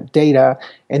present data,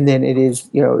 and then it is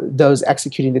those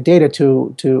executing the data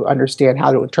to understand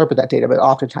how to interpret that data. But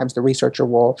oftentimes the researcher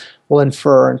will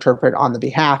infer or interpret on the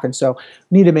behalf, and so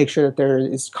we need to make sure that there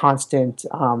is constant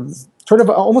sort of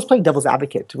almost playing devil's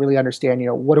advocate to really understand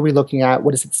what are we looking at,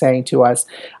 what is it saying to us.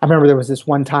 I remember there was this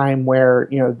one time where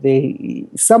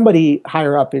somebody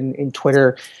higher up in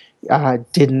Twitter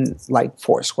didn't like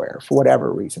Foursquare for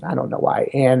whatever reason. I don't know why.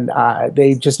 And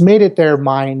they just made it their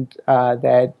mind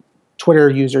that Twitter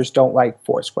users don't like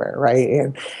Foursquare, right?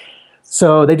 And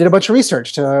so they did a bunch of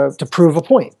research to prove a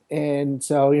point. And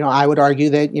so, I would argue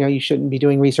that, you shouldn't be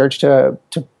doing research to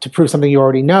prove something you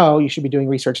already know. You should be doing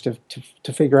research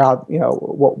to figure out,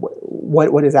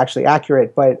 what is actually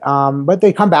accurate. But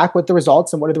they come back with the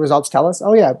results, and what do the results tell us?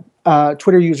 Oh yeah,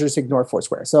 Twitter users ignore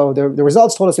Foursquare. So the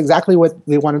results told us exactly what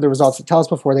they wanted the results to tell us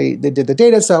before they did the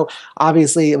data. So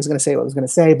obviously it was going to say what it was going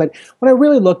to say. But when I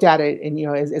really looked at it, and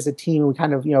as a team, we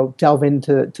kind of delve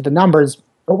into the numbers.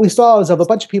 What we saw was of a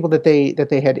bunch of people that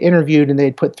they had interviewed and they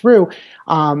had put through,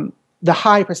 the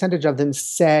high percentage of them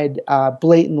said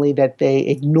blatantly that they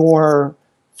ignore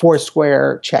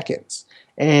Foursquare check-ins.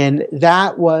 And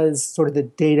that was sort of the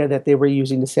data that they were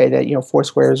using to say that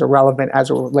Foursquare is irrelevant as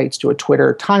it relates to a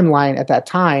Twitter timeline at that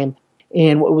time.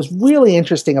 And what was really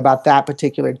interesting about that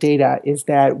particular data is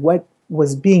that what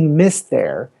was being missed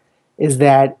there is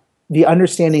that the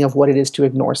understanding of what it is to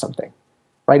ignore something.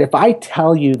 Right? If I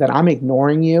tell you that I'm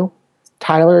ignoring you,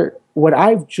 Tyler, what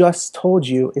I've just told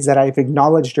you is that I've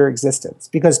acknowledged your existence.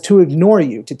 Because to ignore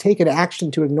you, to take an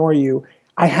action to ignore you,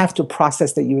 I have to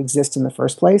process that you exist in the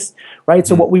first place, right?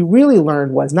 So what we really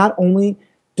learned was not only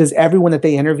does everyone that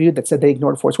they interviewed that said they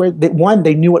ignored Foursquare,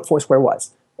 they knew what Foursquare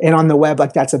was. And on the web,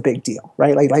 like that's a big deal,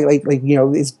 right? Like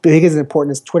as big as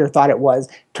important as Twitter thought it was,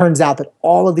 turns out that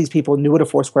all of these people knew what a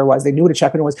Foursquare was. They knew what a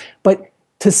check-in was. But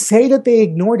to say that they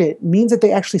ignored it means that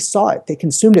they actually saw it, they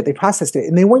consumed it, they processed it,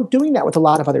 and they weren't doing that with a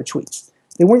lot of other tweets.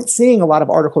 They weren't seeing a lot of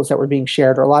articles that were being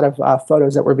shared or a lot of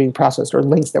photos that were being processed or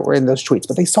links that were in those tweets,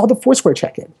 but they saw the Foursquare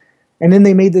check-in. And then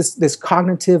they made this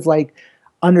cognitive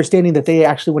understanding that they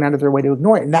actually went out of their way to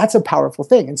ignore it. And that's a powerful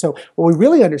thing. And so what we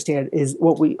really understood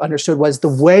was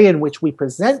the way in which we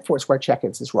present Foursquare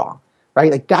check-ins is wrong. Right,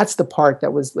 like that's the part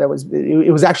it was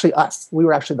actually us. We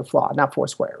were actually the flaw, not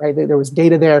Foursquare. Right, there was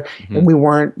data there, and we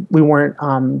weren't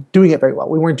doing it very well.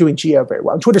 We weren't doing geo very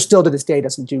well. And Twitter still to this day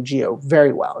doesn't do geo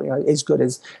very well. As good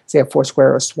as say a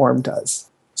Foursquare or a Swarm does.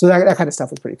 So that kind of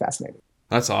stuff was pretty fascinating.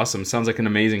 That's awesome. Sounds like an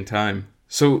amazing time.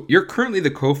 So you're currently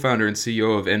the co-founder and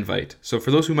CEO of Invite. So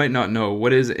for those who might not know,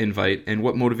 what is Invite and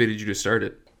what motivated you to start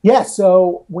it? Yeah.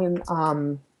 So when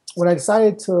I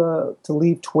decided to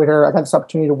leave Twitter, I got this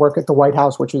opportunity to work at the White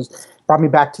House, which was brought me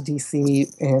back to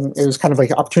DC, and it was kind of like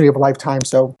an opportunity of a lifetime.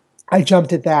 So I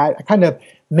jumped at that. I kind of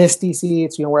missed DC.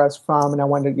 It's where I was from, and I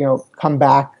wanted to come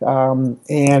back.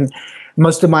 And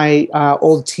most of my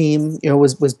old team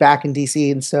was back in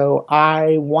DC, and so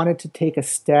I wanted to take a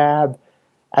stab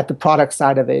at the product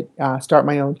side of it, start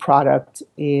my own product.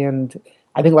 And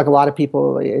I think, like a lot of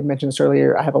people, I mentioned this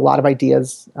earlier, I have a lot of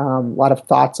ideas, a lot of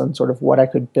thoughts on sort of what I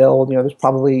could build. There's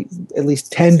probably at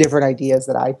least 10 different ideas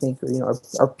that I think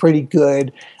are pretty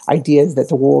good ideas that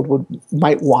the world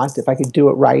might want if I could do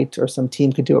it right, or some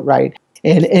team could do it right.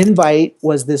 And Invite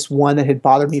was this one that had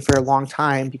bothered me for a long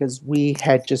time, because we'd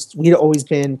always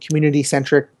been community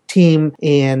centric team,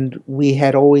 and we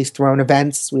had always thrown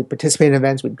events. We'd participated in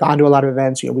events. We'd gone to a lot of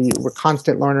events. We were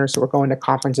constant learners, so we're going to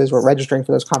conferences. We're registering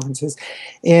for those conferences,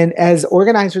 and as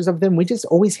organizers of them, we just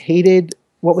always hated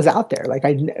what was out there.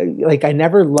 I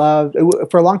never loved.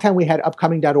 For a long time, we had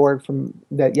upcoming.org from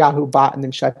that Yahoo bought and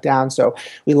then shut down. So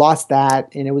we lost that,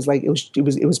 and it was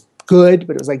good,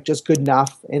 but it was just good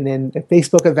enough. And then the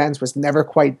Facebook events was never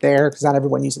quite there, because not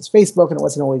everyone uses Facebook, and it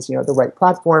wasn't always the right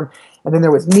platform. And then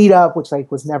there was Meetup, which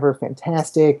was never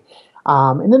fantastic.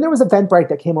 And then there was Eventbrite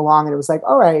that came along, and it was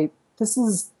all right, this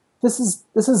is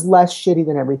less shitty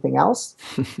than everything else.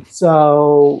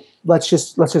 So let's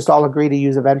just all agree to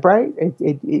use Eventbrite.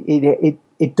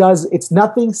 It's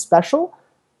nothing special,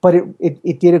 but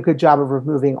it did a good job of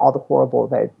removing all the horrible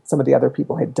that some of the other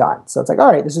people had done. So it's all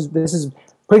right, this is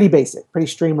pretty basic, pretty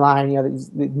streamlined.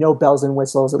 No bells and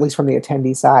whistles, at least from the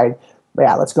attendee side. But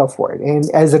yeah, let's go for it. And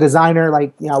as a designer,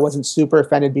 I wasn't super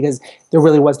offended, because there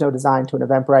really was no design to an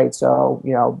Eventbrite. So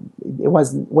it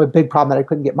wasn't a big problem that I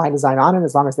couldn't get my design on it,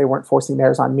 as long as they weren't forcing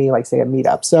theirs on me, like say a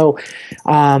Meetup. So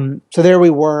there we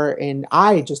were, and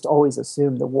I just always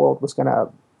assumed the world was going to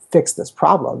fix this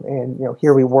problem. And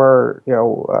here we were,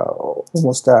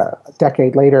 almost a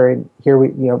decade later, and here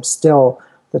we still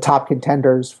the top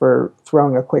contenders for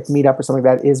throwing a quick Meetup or something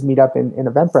like that is Meetup and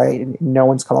Eventbrite, and no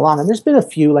one's come along. And there's been a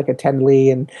few like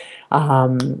Attendly, and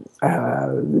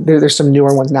there's some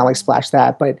newer ones now like Splash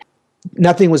That, but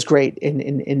nothing was great.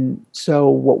 And so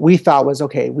what we thought was,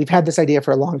 okay, we've had this idea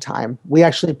for a long time. We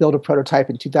actually built a prototype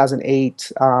in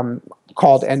 2008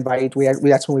 called Invite.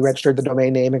 That's when we registered the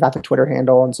domain name and got the Twitter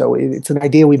handle. And so it's an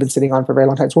idea we've been sitting on for a very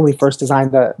long time. It's when we first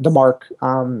designed the mark,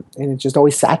 and it just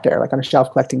always sat there on a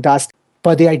shelf collecting dust.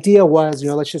 But the idea was,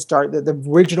 let's just start. The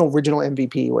original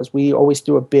MVP was, we always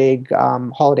threw a big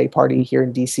holiday party here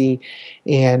in DC,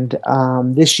 and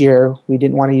this year we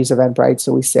didn't want to use Eventbrite,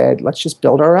 so we said, let's just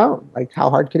build our own. How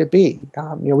hard could it be?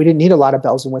 We didn't need a lot of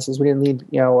bells and whistles. We didn't need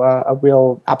a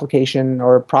real application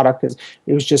or a product, because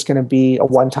it was just going to be a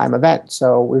one-time event.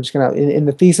 So we were just going to. And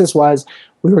the thesis was,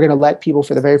 we were going to let people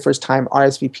for the very first time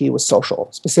RSVP with social,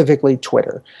 specifically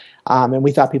Twitter. And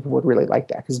we thought people would really like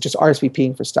that, because just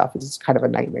RSVPing for stuff is kind of a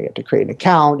nightmare. You have to create an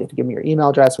account, you have to give me your email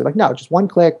address. We're like, no, just one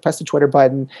click, press the Twitter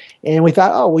button. And we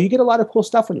thought, oh, well, you get a lot of cool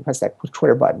stuff when you press that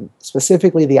Twitter button,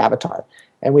 specifically the avatar.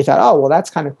 And we thought, oh, well, that's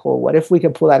kind of cool. What if we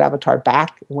could pull that avatar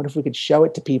back? And what if we could show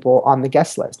it to people on the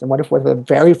guest list? And what if for the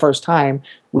very first time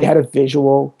we had a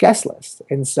visual guest list?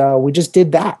 And so we just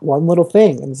did that one little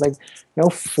thing. And it's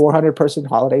 400-person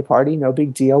holiday party, no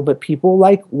big deal. But people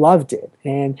loved it.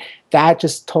 And that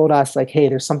just told us hey,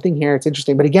 there's something here. It's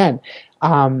interesting. But again,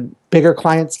 bigger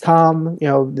clients come,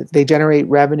 they generate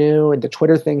revenue, and the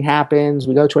Twitter thing happens.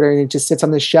 We go to Twitter, and it just sits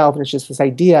on the shelf, and it's just this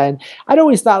idea. And I'd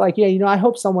always thought I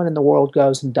hope someone in the world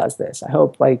goes and does this. I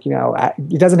hope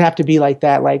it doesn't have to be like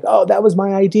that. Oh, that was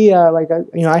my idea.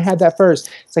 I had that first.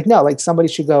 It's no, somebody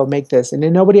should go make this. And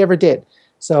then nobody ever did.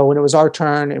 So when it was our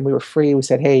turn and we were free, we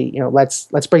said, hey, let's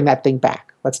bring that thing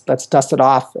back. Let's dust it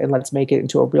off, and let's make it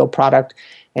into a real product.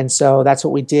 And so that's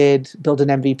what we did, build an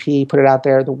MVP, put it out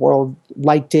there. The world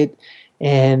liked it.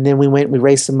 And then we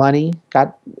raised some money,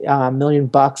 got $1 million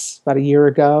about a year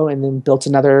ago, and then built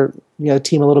another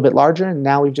team a little bit larger. And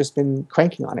now we've just been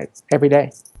cranking on it every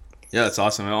day. Yeah, that's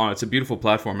awesome. It's a beautiful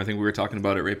platform. I think we were talking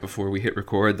about it right before we hit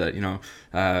record, that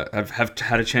I've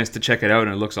had a chance to check it out,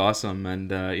 and it looks awesome. And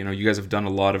you guys have done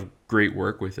a lot of great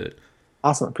work with it.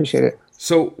 Awesome, appreciate it.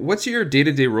 So, what's your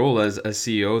day-to-day role as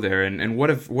CEO there, and what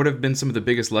have been some of the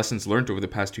biggest lessons learned over the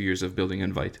past 2 years of building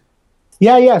Invite?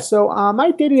 Yeah. So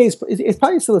my day-to-day is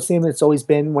probably still the same as it's always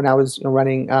been when I was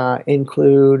running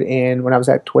Include, and when I was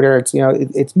at Twitter. It's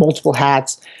it's multiple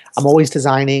hats. I'm always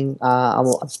designing. I'm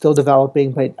still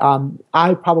developing, but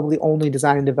I probably only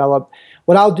design and develop.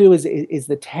 What I'll do is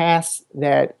the tasks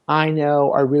that I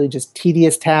know are really just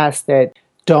tedious tasks that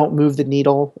don't move the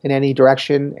needle in any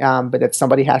direction, but that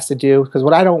somebody has to do. Because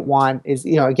what I don't want is,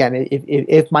 again,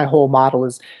 if my whole model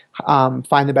is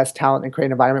find the best talent and create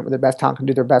an environment where the best talent can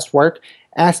do their best work,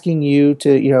 asking you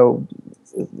to,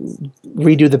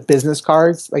 redo the business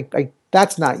cards, like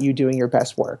that's not you doing your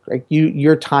best work. Like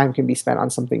your time can be spent on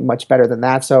something much better than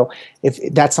that. So if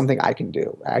that's something I can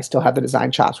do, I still have the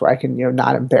design chops where I can,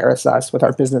 not embarrass us with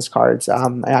our business cards.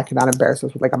 I cannot embarrass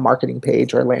us with like a marketing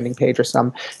page or a landing page or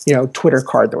some, Twitter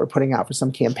card that we're putting out for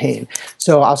some campaign.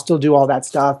 So I'll still do all that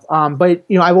stuff. But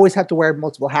I've always had to wear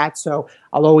multiple hats. So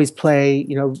I'll always play,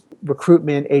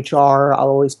 recruitment, HR. I'll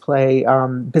always play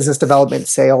business development,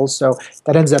 sales. So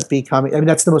that ends up becoming,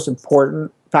 that's the most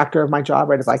important factor of my job,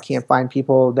 right? If I can't find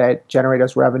people that generate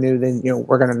us revenue, then,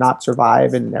 we're going to not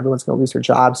survive and everyone's going to lose their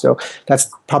job. So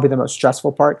that's probably the most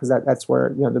stressful part because that's where,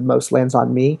 the most lands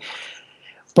on me.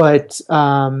 But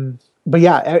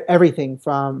yeah, everything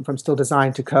from still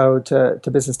design to code to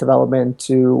business development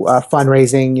to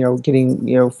fundraising,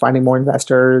 getting, finding more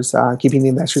investors, keeping the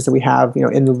investors that we have,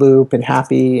 in the loop and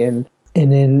happy, and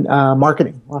then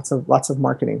marketing, lots of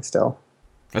marketing still.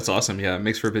 That's awesome. Yeah, it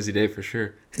makes for a busy day for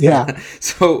sure. Yeah.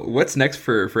 So what's next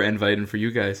for Envite and for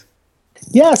you guys?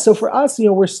 Yeah, so for us,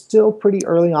 we're still pretty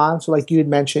early on. So like you had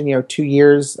mentioned, 2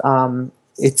 years.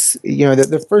 It's,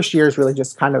 the first year is really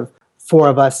just kind of four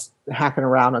of us hacking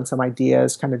around on some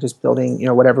ideas, kind of just building,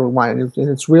 whatever we want. And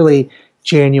it's really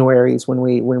January's when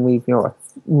we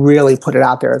really put it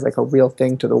out there as like a real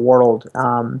thing to the world.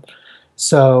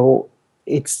 So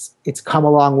it's come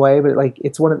a long way, but like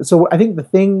it's one of the, so I think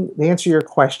to answer your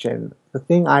question, the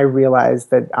thing I realized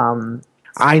that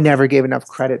I never gave enough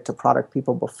credit to product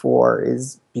people before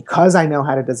is because I know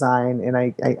how to design and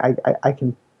I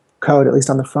can code, at least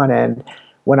on the front end.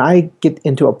 When I get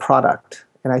into a product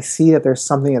and I see that there's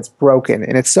something that's broken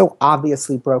and it's so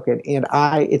obviously broken and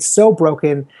it's so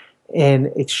broken and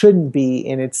it shouldn't be,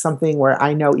 and it's something where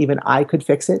I know even I could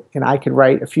fix it and I could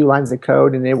write a few lines of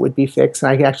code and it would be fixed,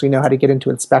 and I actually know how to get into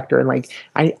Inspector and like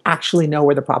I actually know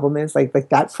where the problem is. Like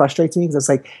that frustrates me because it's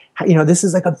like, this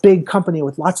is like a big company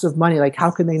with lots of money. Like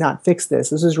how can they not fix this?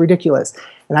 This is ridiculous.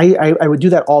 And I would do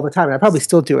that all the time, and I probably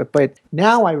still do it. But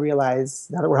now I realize,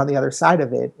 now that we're on the other side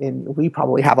of it, and we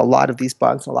probably have a lot of these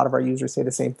bugs, and a lot of our users say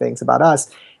the same things about us,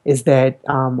 is that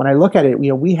when I look at it,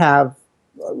 we have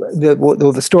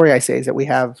the story I say is that we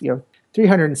have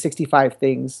 365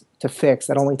 things to fix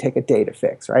that only take a day to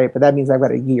fix, right? But that means I've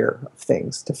got a year of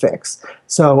things to fix.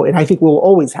 So, and I think we'll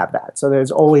always have that. So there's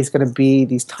always going to be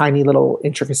these tiny little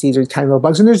intricacies or these tiny little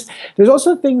bugs. And there's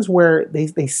also things where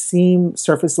they seem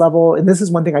surface level. And this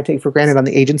is one thing I take for granted on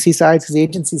the agency side, because the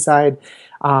agency side,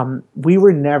 we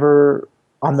were never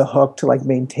on the hook to like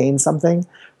maintain something.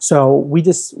 So we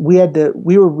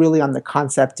were really on the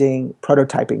concepting,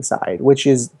 prototyping side, which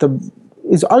is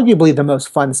arguably the most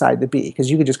fun side to be, because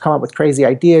you could just come up with crazy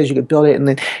ideas, you could build it, and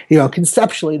then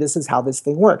conceptually this is how this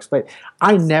thing works. But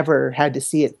I never had to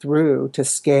see it through to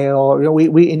scale.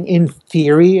 We in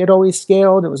theory it always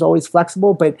scaled, it was always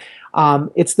flexible, but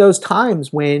it's those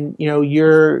times when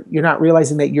you're not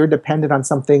realizing that you're dependent on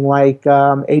something like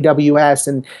AWS,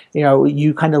 and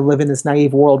you kind of live in this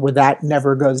naive world where that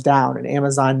never goes down, and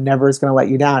Amazon never is going to let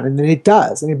you down, and then it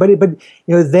does. But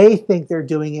they think they're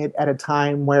doing it at a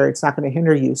time where it's not going to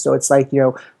hinder you. So it's like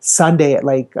Sunday at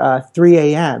like 3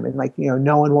 a.m. and like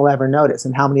no one will ever notice,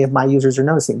 and how many of my users are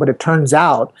noticing? But it turns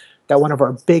out that one of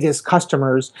our biggest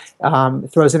customers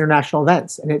throws international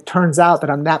events. And it turns out that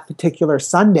on that particular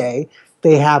Sunday,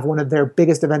 they have one of their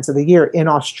biggest events of the year in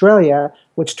Australia,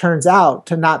 which turns out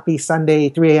to not be Sunday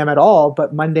 3 a.m. at all,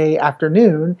 but Monday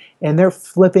afternoon. And they're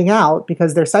flipping out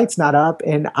because their site's not up.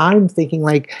 And I'm thinking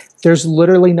like, there's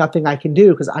literally nothing I can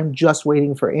do because I'm just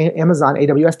waiting for Amazon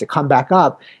AWS to come back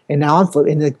up. And now I'm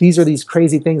flipping. And like, these are these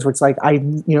crazy things where it's like,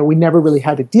 we never really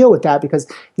had to deal with that because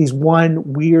these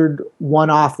weird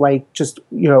one-off, like just,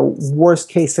 worst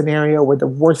case scenario where the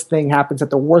worst thing happens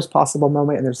at the worst possible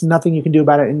moment and there's nothing you can do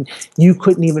about it. And you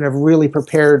couldn't even have really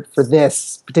prepared for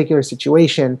this particular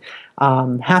situation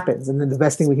happens. And then the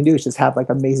best thing we can do is just have like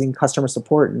amazing customer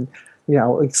support and,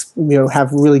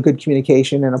 have really good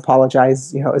communication and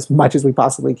apologize, as much as we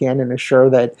possibly can and assure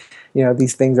that,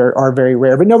 these things are very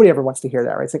rare. But nobody ever wants to hear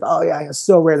that, right? It's like, oh yeah, it's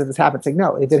so rare that this happens. It's like,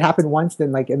 no, if it happened once,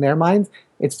 then like in their minds,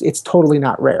 it's totally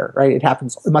not rare, right? It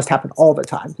happens. It must happen all the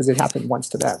time because it happened once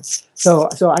to them. So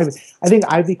I think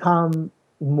I've become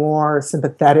more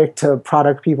sympathetic to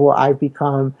product people. I've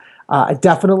become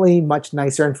definitely much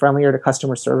nicer and friendlier to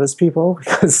customer service people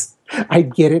because I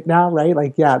get it now, right?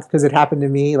 Like, yeah, because it happened to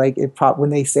me. Like, when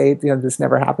they say this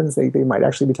never happens, they might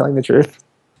actually be telling the truth.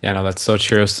 Yeah, no, that's so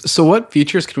true. So, what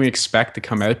features can we expect to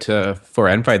come out for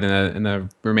Envite in the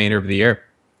remainder of the year?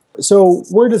 So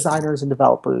we're designers and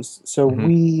developers. So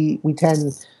we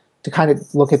tend to kind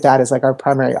of look at that as like our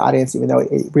primary audience, even though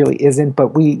it really isn't.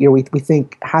 But we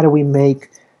think, how do we make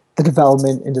the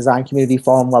development and design community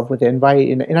fall in love with Invite?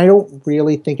 And I don't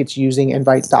really think it's using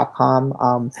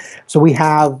invite.com. So we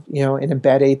have, an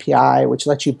embed API, which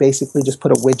lets you basically just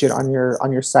put a widget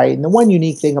on your site. And the one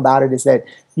unique thing about it is that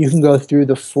you can go through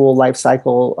the full life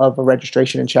cycle of a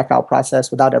registration and checkout process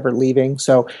without ever leaving.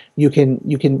 So you can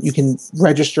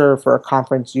register for a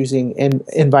conference using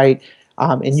Invite.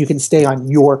 And you can stay on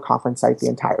your conference site the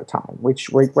entire time, which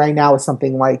right now is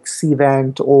something like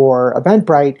Cvent or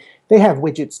Eventbrite. They have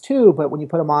widgets too, but when you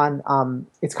put them on,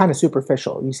 it's kind of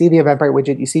superficial. You see the Eventbrite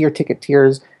widget, you see your ticket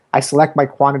tiers. I select my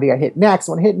quantity, I hit next.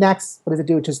 When I hit next, what does it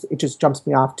do? It just jumps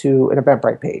me off to an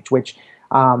Eventbrite page, which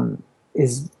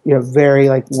is very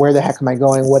like, where the heck am I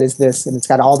going? What is this? And it's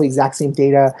got all the exact same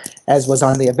data as was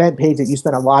on the event page that you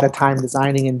spent a lot of time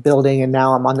designing and building, and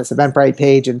now I'm on this Eventbrite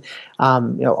page, and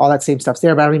all that same stuff's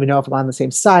there, but I don't even know if I'm on the same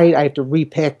site. I have to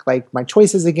repick like my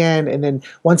choices again, and then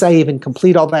once I even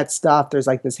complete all that stuff, there's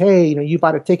like this, hey, you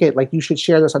bought a ticket, like you should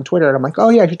share this on Twitter, and I'm like, oh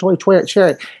yeah, I should totally share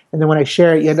it. And then when I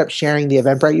share it, you end up sharing the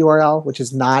Eventbrite URL, which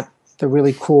is not the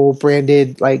really cool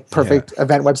branded, like perfect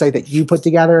event website that you put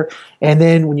together. And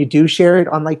then when you do share it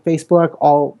on like Facebook,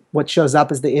 all what shows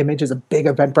up is the image is a big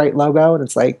Eventbrite logo, and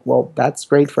it's like, well, that's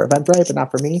great for Eventbrite, but not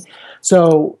for me.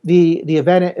 So the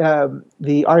event,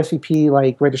 the RSVP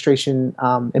like registration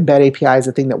embed API is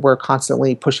a thing that we're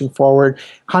constantly pushing forward,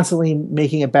 constantly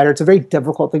making it better. It's a very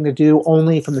difficult thing to do,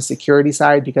 only from the security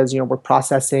side, because we're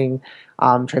processing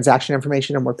transaction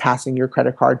information and we're passing your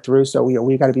credit card through. So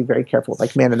we got to be very careful with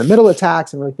like man-in-the-middle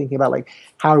attacks and really thinking about like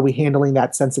how are we handling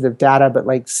that sensitive data, but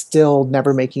like still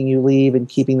never making you leave and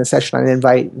keeping the session on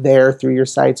Invite there through your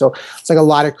site. So it's like a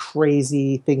lot of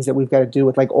crazy things that we've got to do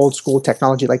with like old school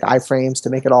technology like iframes to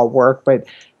make it all work, but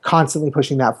constantly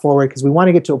pushing that forward because we want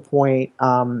to get to a point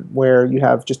where you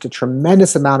have just a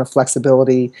tremendous amount of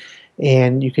flexibility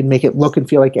and you can make it look and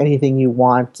feel like anything you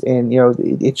want. And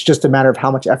it's just a matter of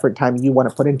how much effort and time you want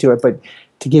to put into it, but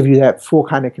to give you that full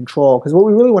kind of control. Because what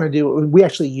we really want to do, we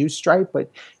actually use Stripe,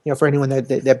 but for anyone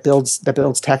that builds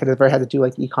tech and has ever had to do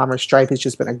like e-commerce, Stripe has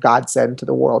just been a godsend to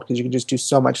the world because you can just do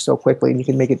so much so quickly and you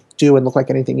can make it do and look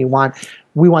like anything you want.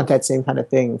 We want that same kind of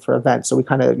thing for events. So we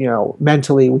kind of,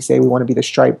 mentally we say we want to be the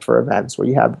Stripe for events where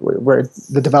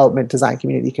the development design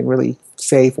community can really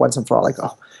say once and for all, like,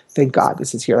 oh, thank God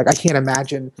this is here. Like I can't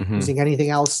imagine using anything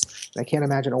else. I can't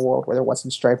imagine a world where there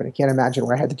wasn't Stripe, and I can't imagine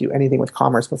where I had to do anything with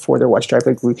commerce before there was Stripe.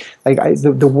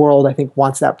 The world I think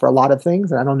wants that for a lot of things,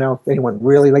 and I don't know if anyone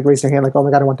really like raised their hand like, oh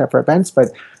my God, I want that for events,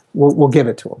 but we'll give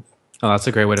it to them. Oh, that's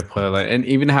a great way to put it. And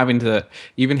even having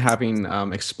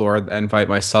explored the Invite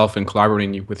myself and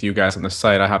collaborating with you guys on the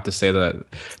site, I have to say that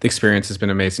the experience has been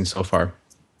amazing so far.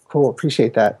 Cool,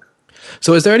 appreciate that.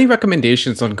 So is there any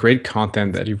recommendations on great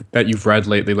content that you've read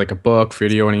lately, like a book,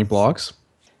 video, any blogs?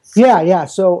 Yeah.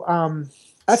 So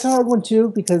that's a hard one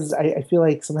too, because I feel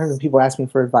like sometimes when people ask me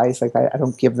for advice, like I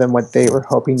don't give them what they were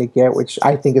hoping to get, which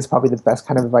I think is probably the best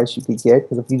kind of advice you could get.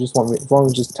 Because if you just want me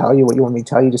to just tell you what you want me to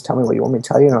tell you, just tell me what you want me to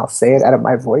tell you, and I'll say it out of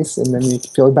my voice, and then you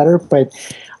can feel better. But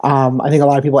I think a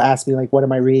lot of people ask me like, what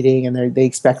am I reading, and they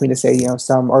expect me to say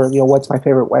what's my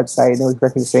favorite website, and they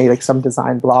expect me to say like some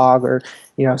design blog or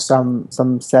some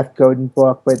Seth Godin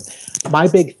book. But my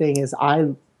big thing is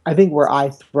I think where I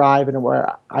thrive and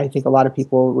where I think a lot of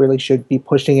people really should be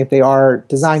pushing if they are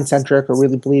design centric or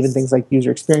really believe in things like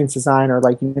user experience design or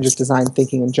like just design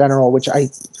thinking in general, which I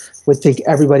would think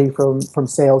everybody from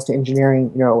sales to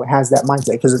engineering, has that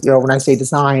mindset. Because, when I say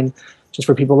design, just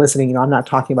for people listening, I'm not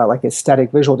talking about like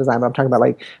aesthetic visual design, but I'm talking about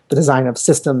like the design of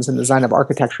systems and design of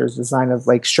architectures, design of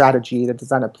like strategy, the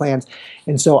design of plans.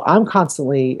 And so I'm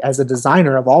constantly, as a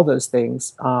designer of all those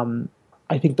things,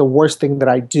 I think the worst thing that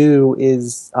I do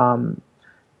is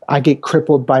I get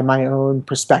crippled by my own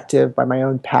perspective, by my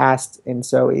own past. And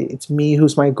so it's me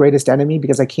who's my greatest enemy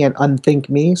because I can't unthink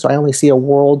me. So I only see a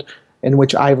world in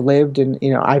which I've lived and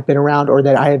I've been around, or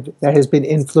that has been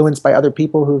influenced by other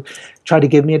people who try to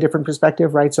give me a different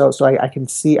perspective, right? So I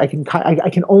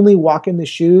can only walk in the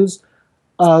shoes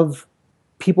of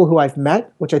people who I've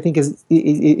met, which I think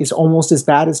is almost as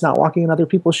bad as not walking in other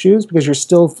people's shoes, because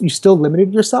you still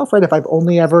limited yourself, right? If I've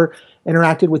only ever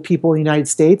interacted with people in the United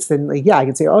States, then I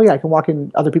can say, oh yeah, I can walk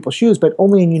in other people's shoes, but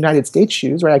only in United States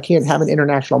shoes, right? I can't have an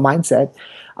international mindset.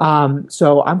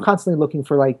 So I'm constantly looking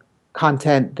for like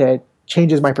content that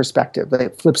changes my perspective, that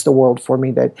it flips the world for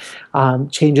me, that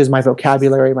changes my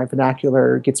vocabulary, my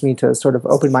vernacular, gets me to sort of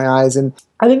open my eyes. And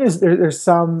I think there's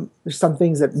some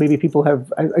things that maybe people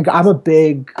have. I'm a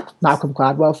big Malcolm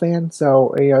Gladwell fan,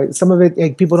 so some of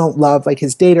it people don't love, like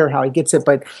his data or how he gets it,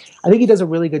 but I think he does a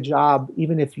really good job,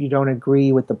 even if you don't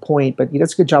agree with the point. But he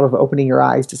does a good job of opening your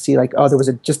eyes to see, like, oh, there was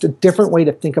just a different way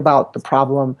to think about the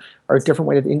problem, or a different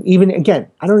way to. And even again,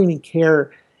 I don't even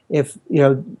care if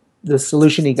the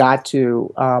solution he got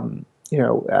to.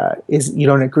 Is you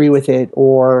don't agree with it,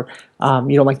 or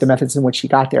you don't like the methods in which he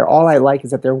got there. All I like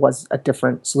is that there was a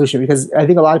different solution, because I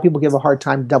think a lot of people give a hard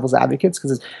time to devil's advocates,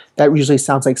 because that usually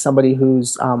sounds like somebody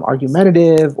who's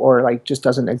argumentative, or like just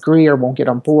doesn't agree or won't get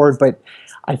on board. But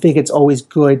I think it's always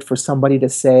good for somebody to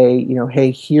say,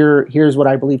 hey, here's what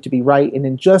I believe to be right, and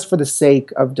then just for the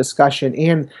sake of discussion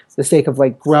and the sake of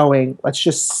like growing, let's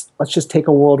just take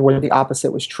a world where the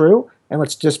opposite was true, and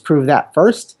let's just prove that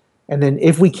first. And then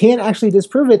if we can't actually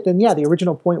disprove it, then yeah, the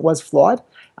original point was flawed.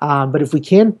 But if we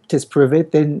can disprove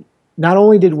it, then not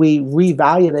only did we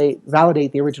validate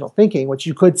the original thinking, which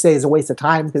you could say is a waste of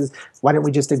time, because why didn't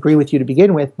we just agree with you to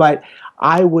begin with? But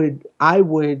I would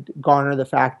garner the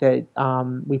fact that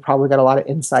we probably got a lot of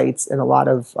insights and a lot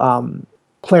of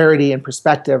clarity and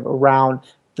perspective around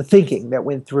the thinking that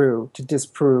went through to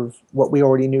disprove what we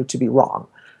already knew to be wrong.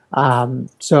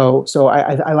 So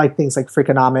I like things like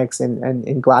Freakonomics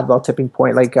and Gladwell Tipping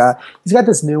Point. Like he's got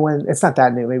this new one. It's not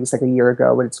that new. Maybe it's like a year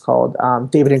ago, but it's called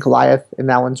David and Goliath, and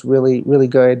that one's really, really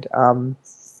good.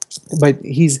 But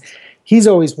he's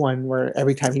always one where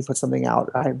every time he puts something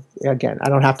out, I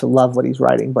don't have to love what he's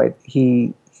writing, but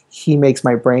he makes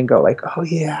my brain go like, oh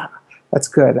yeah, that's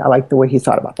good. I like the way he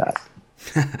thought about that.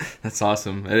 That's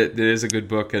awesome. It is a good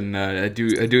book, and I do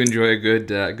enjoy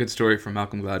a good story from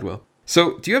Malcolm Gladwell.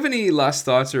 So, do you have any last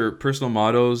thoughts or personal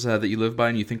mottos that you live by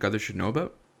and you think others should know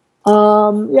about?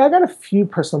 Yeah, I got a few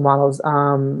personal mottos.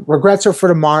 Regrets are for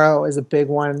tomorrow is a big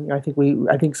one. I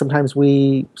think sometimes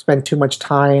we spend too much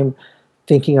time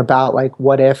thinking about like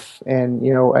what if, and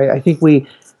I think we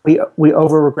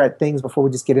over regret things before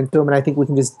we just get into them, and I think we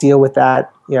can just deal with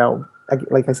that.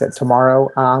 Like I said,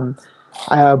 tomorrow.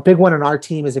 A big one on our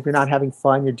team is if you're not having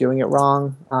fun, you're doing it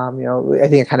wrong. I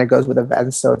think it kind of goes with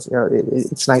events, so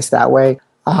it's nice that way.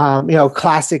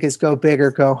 Classic is go big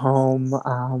or go home.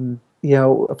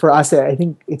 For us, I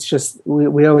think it's just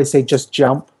we always say just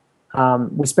jump.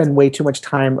 We spend way too much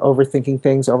time overthinking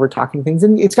things, over talking things,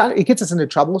 and it gets us into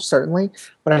trouble, certainly.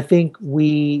 But I think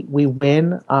we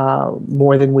win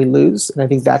more than we lose, and I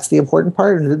think that's the important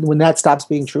part. And when that stops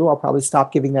being true, I'll probably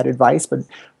stop giving that advice. But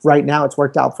right now, it's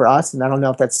worked out for us, and I don't know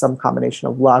if that's some combination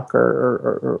of luck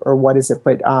or what is it.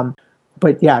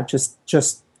 But yeah, just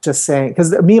saying,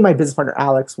 because me and my business partner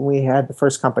Alex, when we had the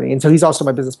first company, and so he's also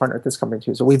my business partner at this company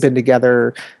too. So we've been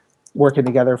working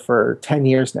together for 10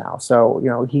 years now.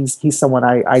 So, he's someone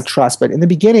I trust. But in the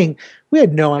beginning, we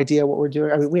had no idea what we're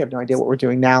doing. I mean, we have no idea what we're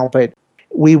doing now, but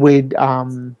we would,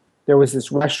 there was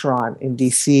this restaurant in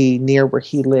DC near where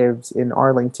he lives in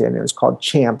Arlington. It was called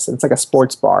Champs, and it's like a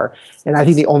sports bar. And I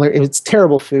think it's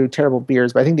terrible food, terrible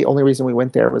beers, but I think the only reason we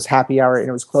went there was happy hour, and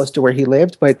it was close to where he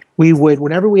lived. But we would,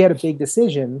 whenever we had a big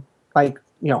decision, like,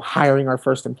 hiring our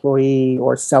first employee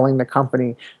or selling the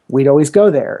company, we'd always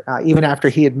go there. Even after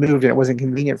he had moved and it wasn't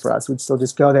convenient for us, we'd still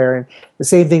just go there. And the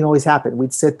same thing always happened.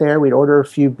 We'd sit there, we'd order a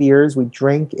few beers, we'd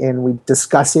drink, and we'd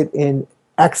discuss it in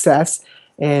excess.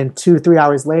 And 2-3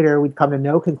 hours later, we'd come to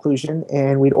no conclusion,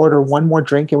 and we'd order one more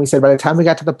drink. And we said, by the time we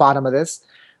got to the bottom of this,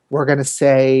 we're going to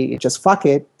say, just fuck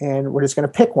it, and we're just going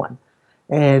to pick one.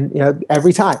 And,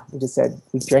 every time we just said,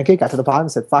 we drank it, got to the bottom,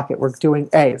 said, fuck it, we're doing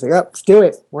A. It's like, oh, let's do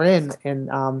it. We're in.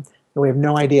 And we have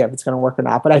no idea if it's going to work or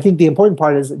not. But I think the important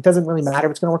part is it doesn't really matter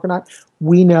if it's going to work or not.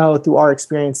 We know through our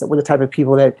experience that we're the type of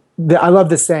people that I love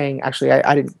this saying. Actually,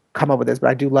 I didn't come up with this, but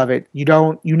I do love it. You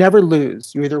never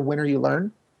lose. You either win or you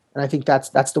learn. And I think that's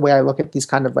the way I look at these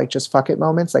kind of like just fuck it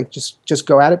moments, like just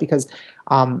go at it, because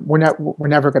we're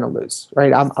never going to lose,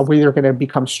 right? We're either going to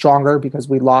become stronger because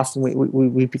we lost and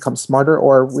we become smarter,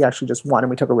 or we actually just won and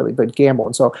we took a really big gamble.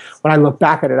 And so when I look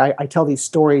back at it, I tell these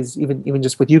stories, even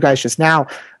just with you guys just now,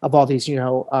 of all these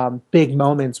big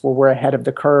moments where we're ahead of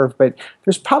the curve. But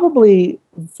there's probably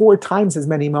 4 times as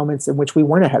many moments in which we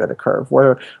weren't ahead of the curve,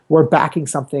 where we're backing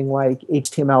something like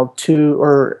HTML2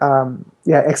 or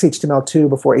XHTML2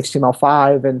 before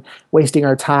HTML5, and wasting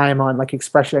our time on like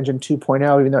Expression Engine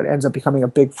 2.0, even though it ends up becoming a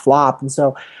big flop. And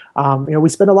so, we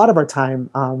spend a lot of our time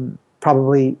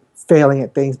probably failing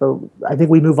at things, but I think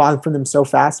we move on from them so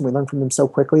fast and we learn from them so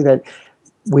quickly that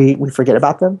we forget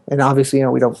about them. And obviously,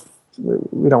 we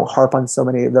don't harp on so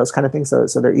many of those kind of things, so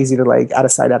they're easy to like out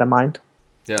of sight, out of mind.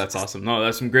 Yeah, that's awesome. No,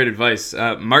 that's some great advice.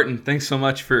 Martin, thanks so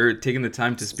much for taking the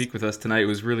time to speak with us tonight. It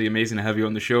was really amazing to have you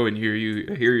on the show and hear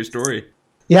your story.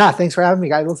 Yeah, thanks for having me,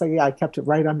 guys. It looks like I kept it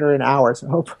right under an hour, so I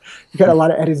hope you got a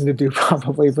lot of editing to do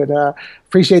probably, but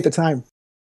appreciate the time.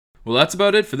 Well, that's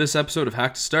about it for this episode of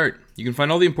Hack to Start. You can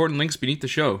find all the important links beneath the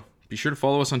show. Be sure to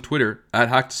follow us on Twitter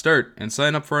 @Hack to Start and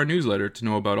sign up for our newsletter to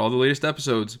know about all the latest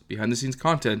episodes, behind the scenes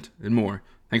content, and more.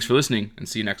 Thanks for listening, and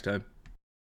see you next time.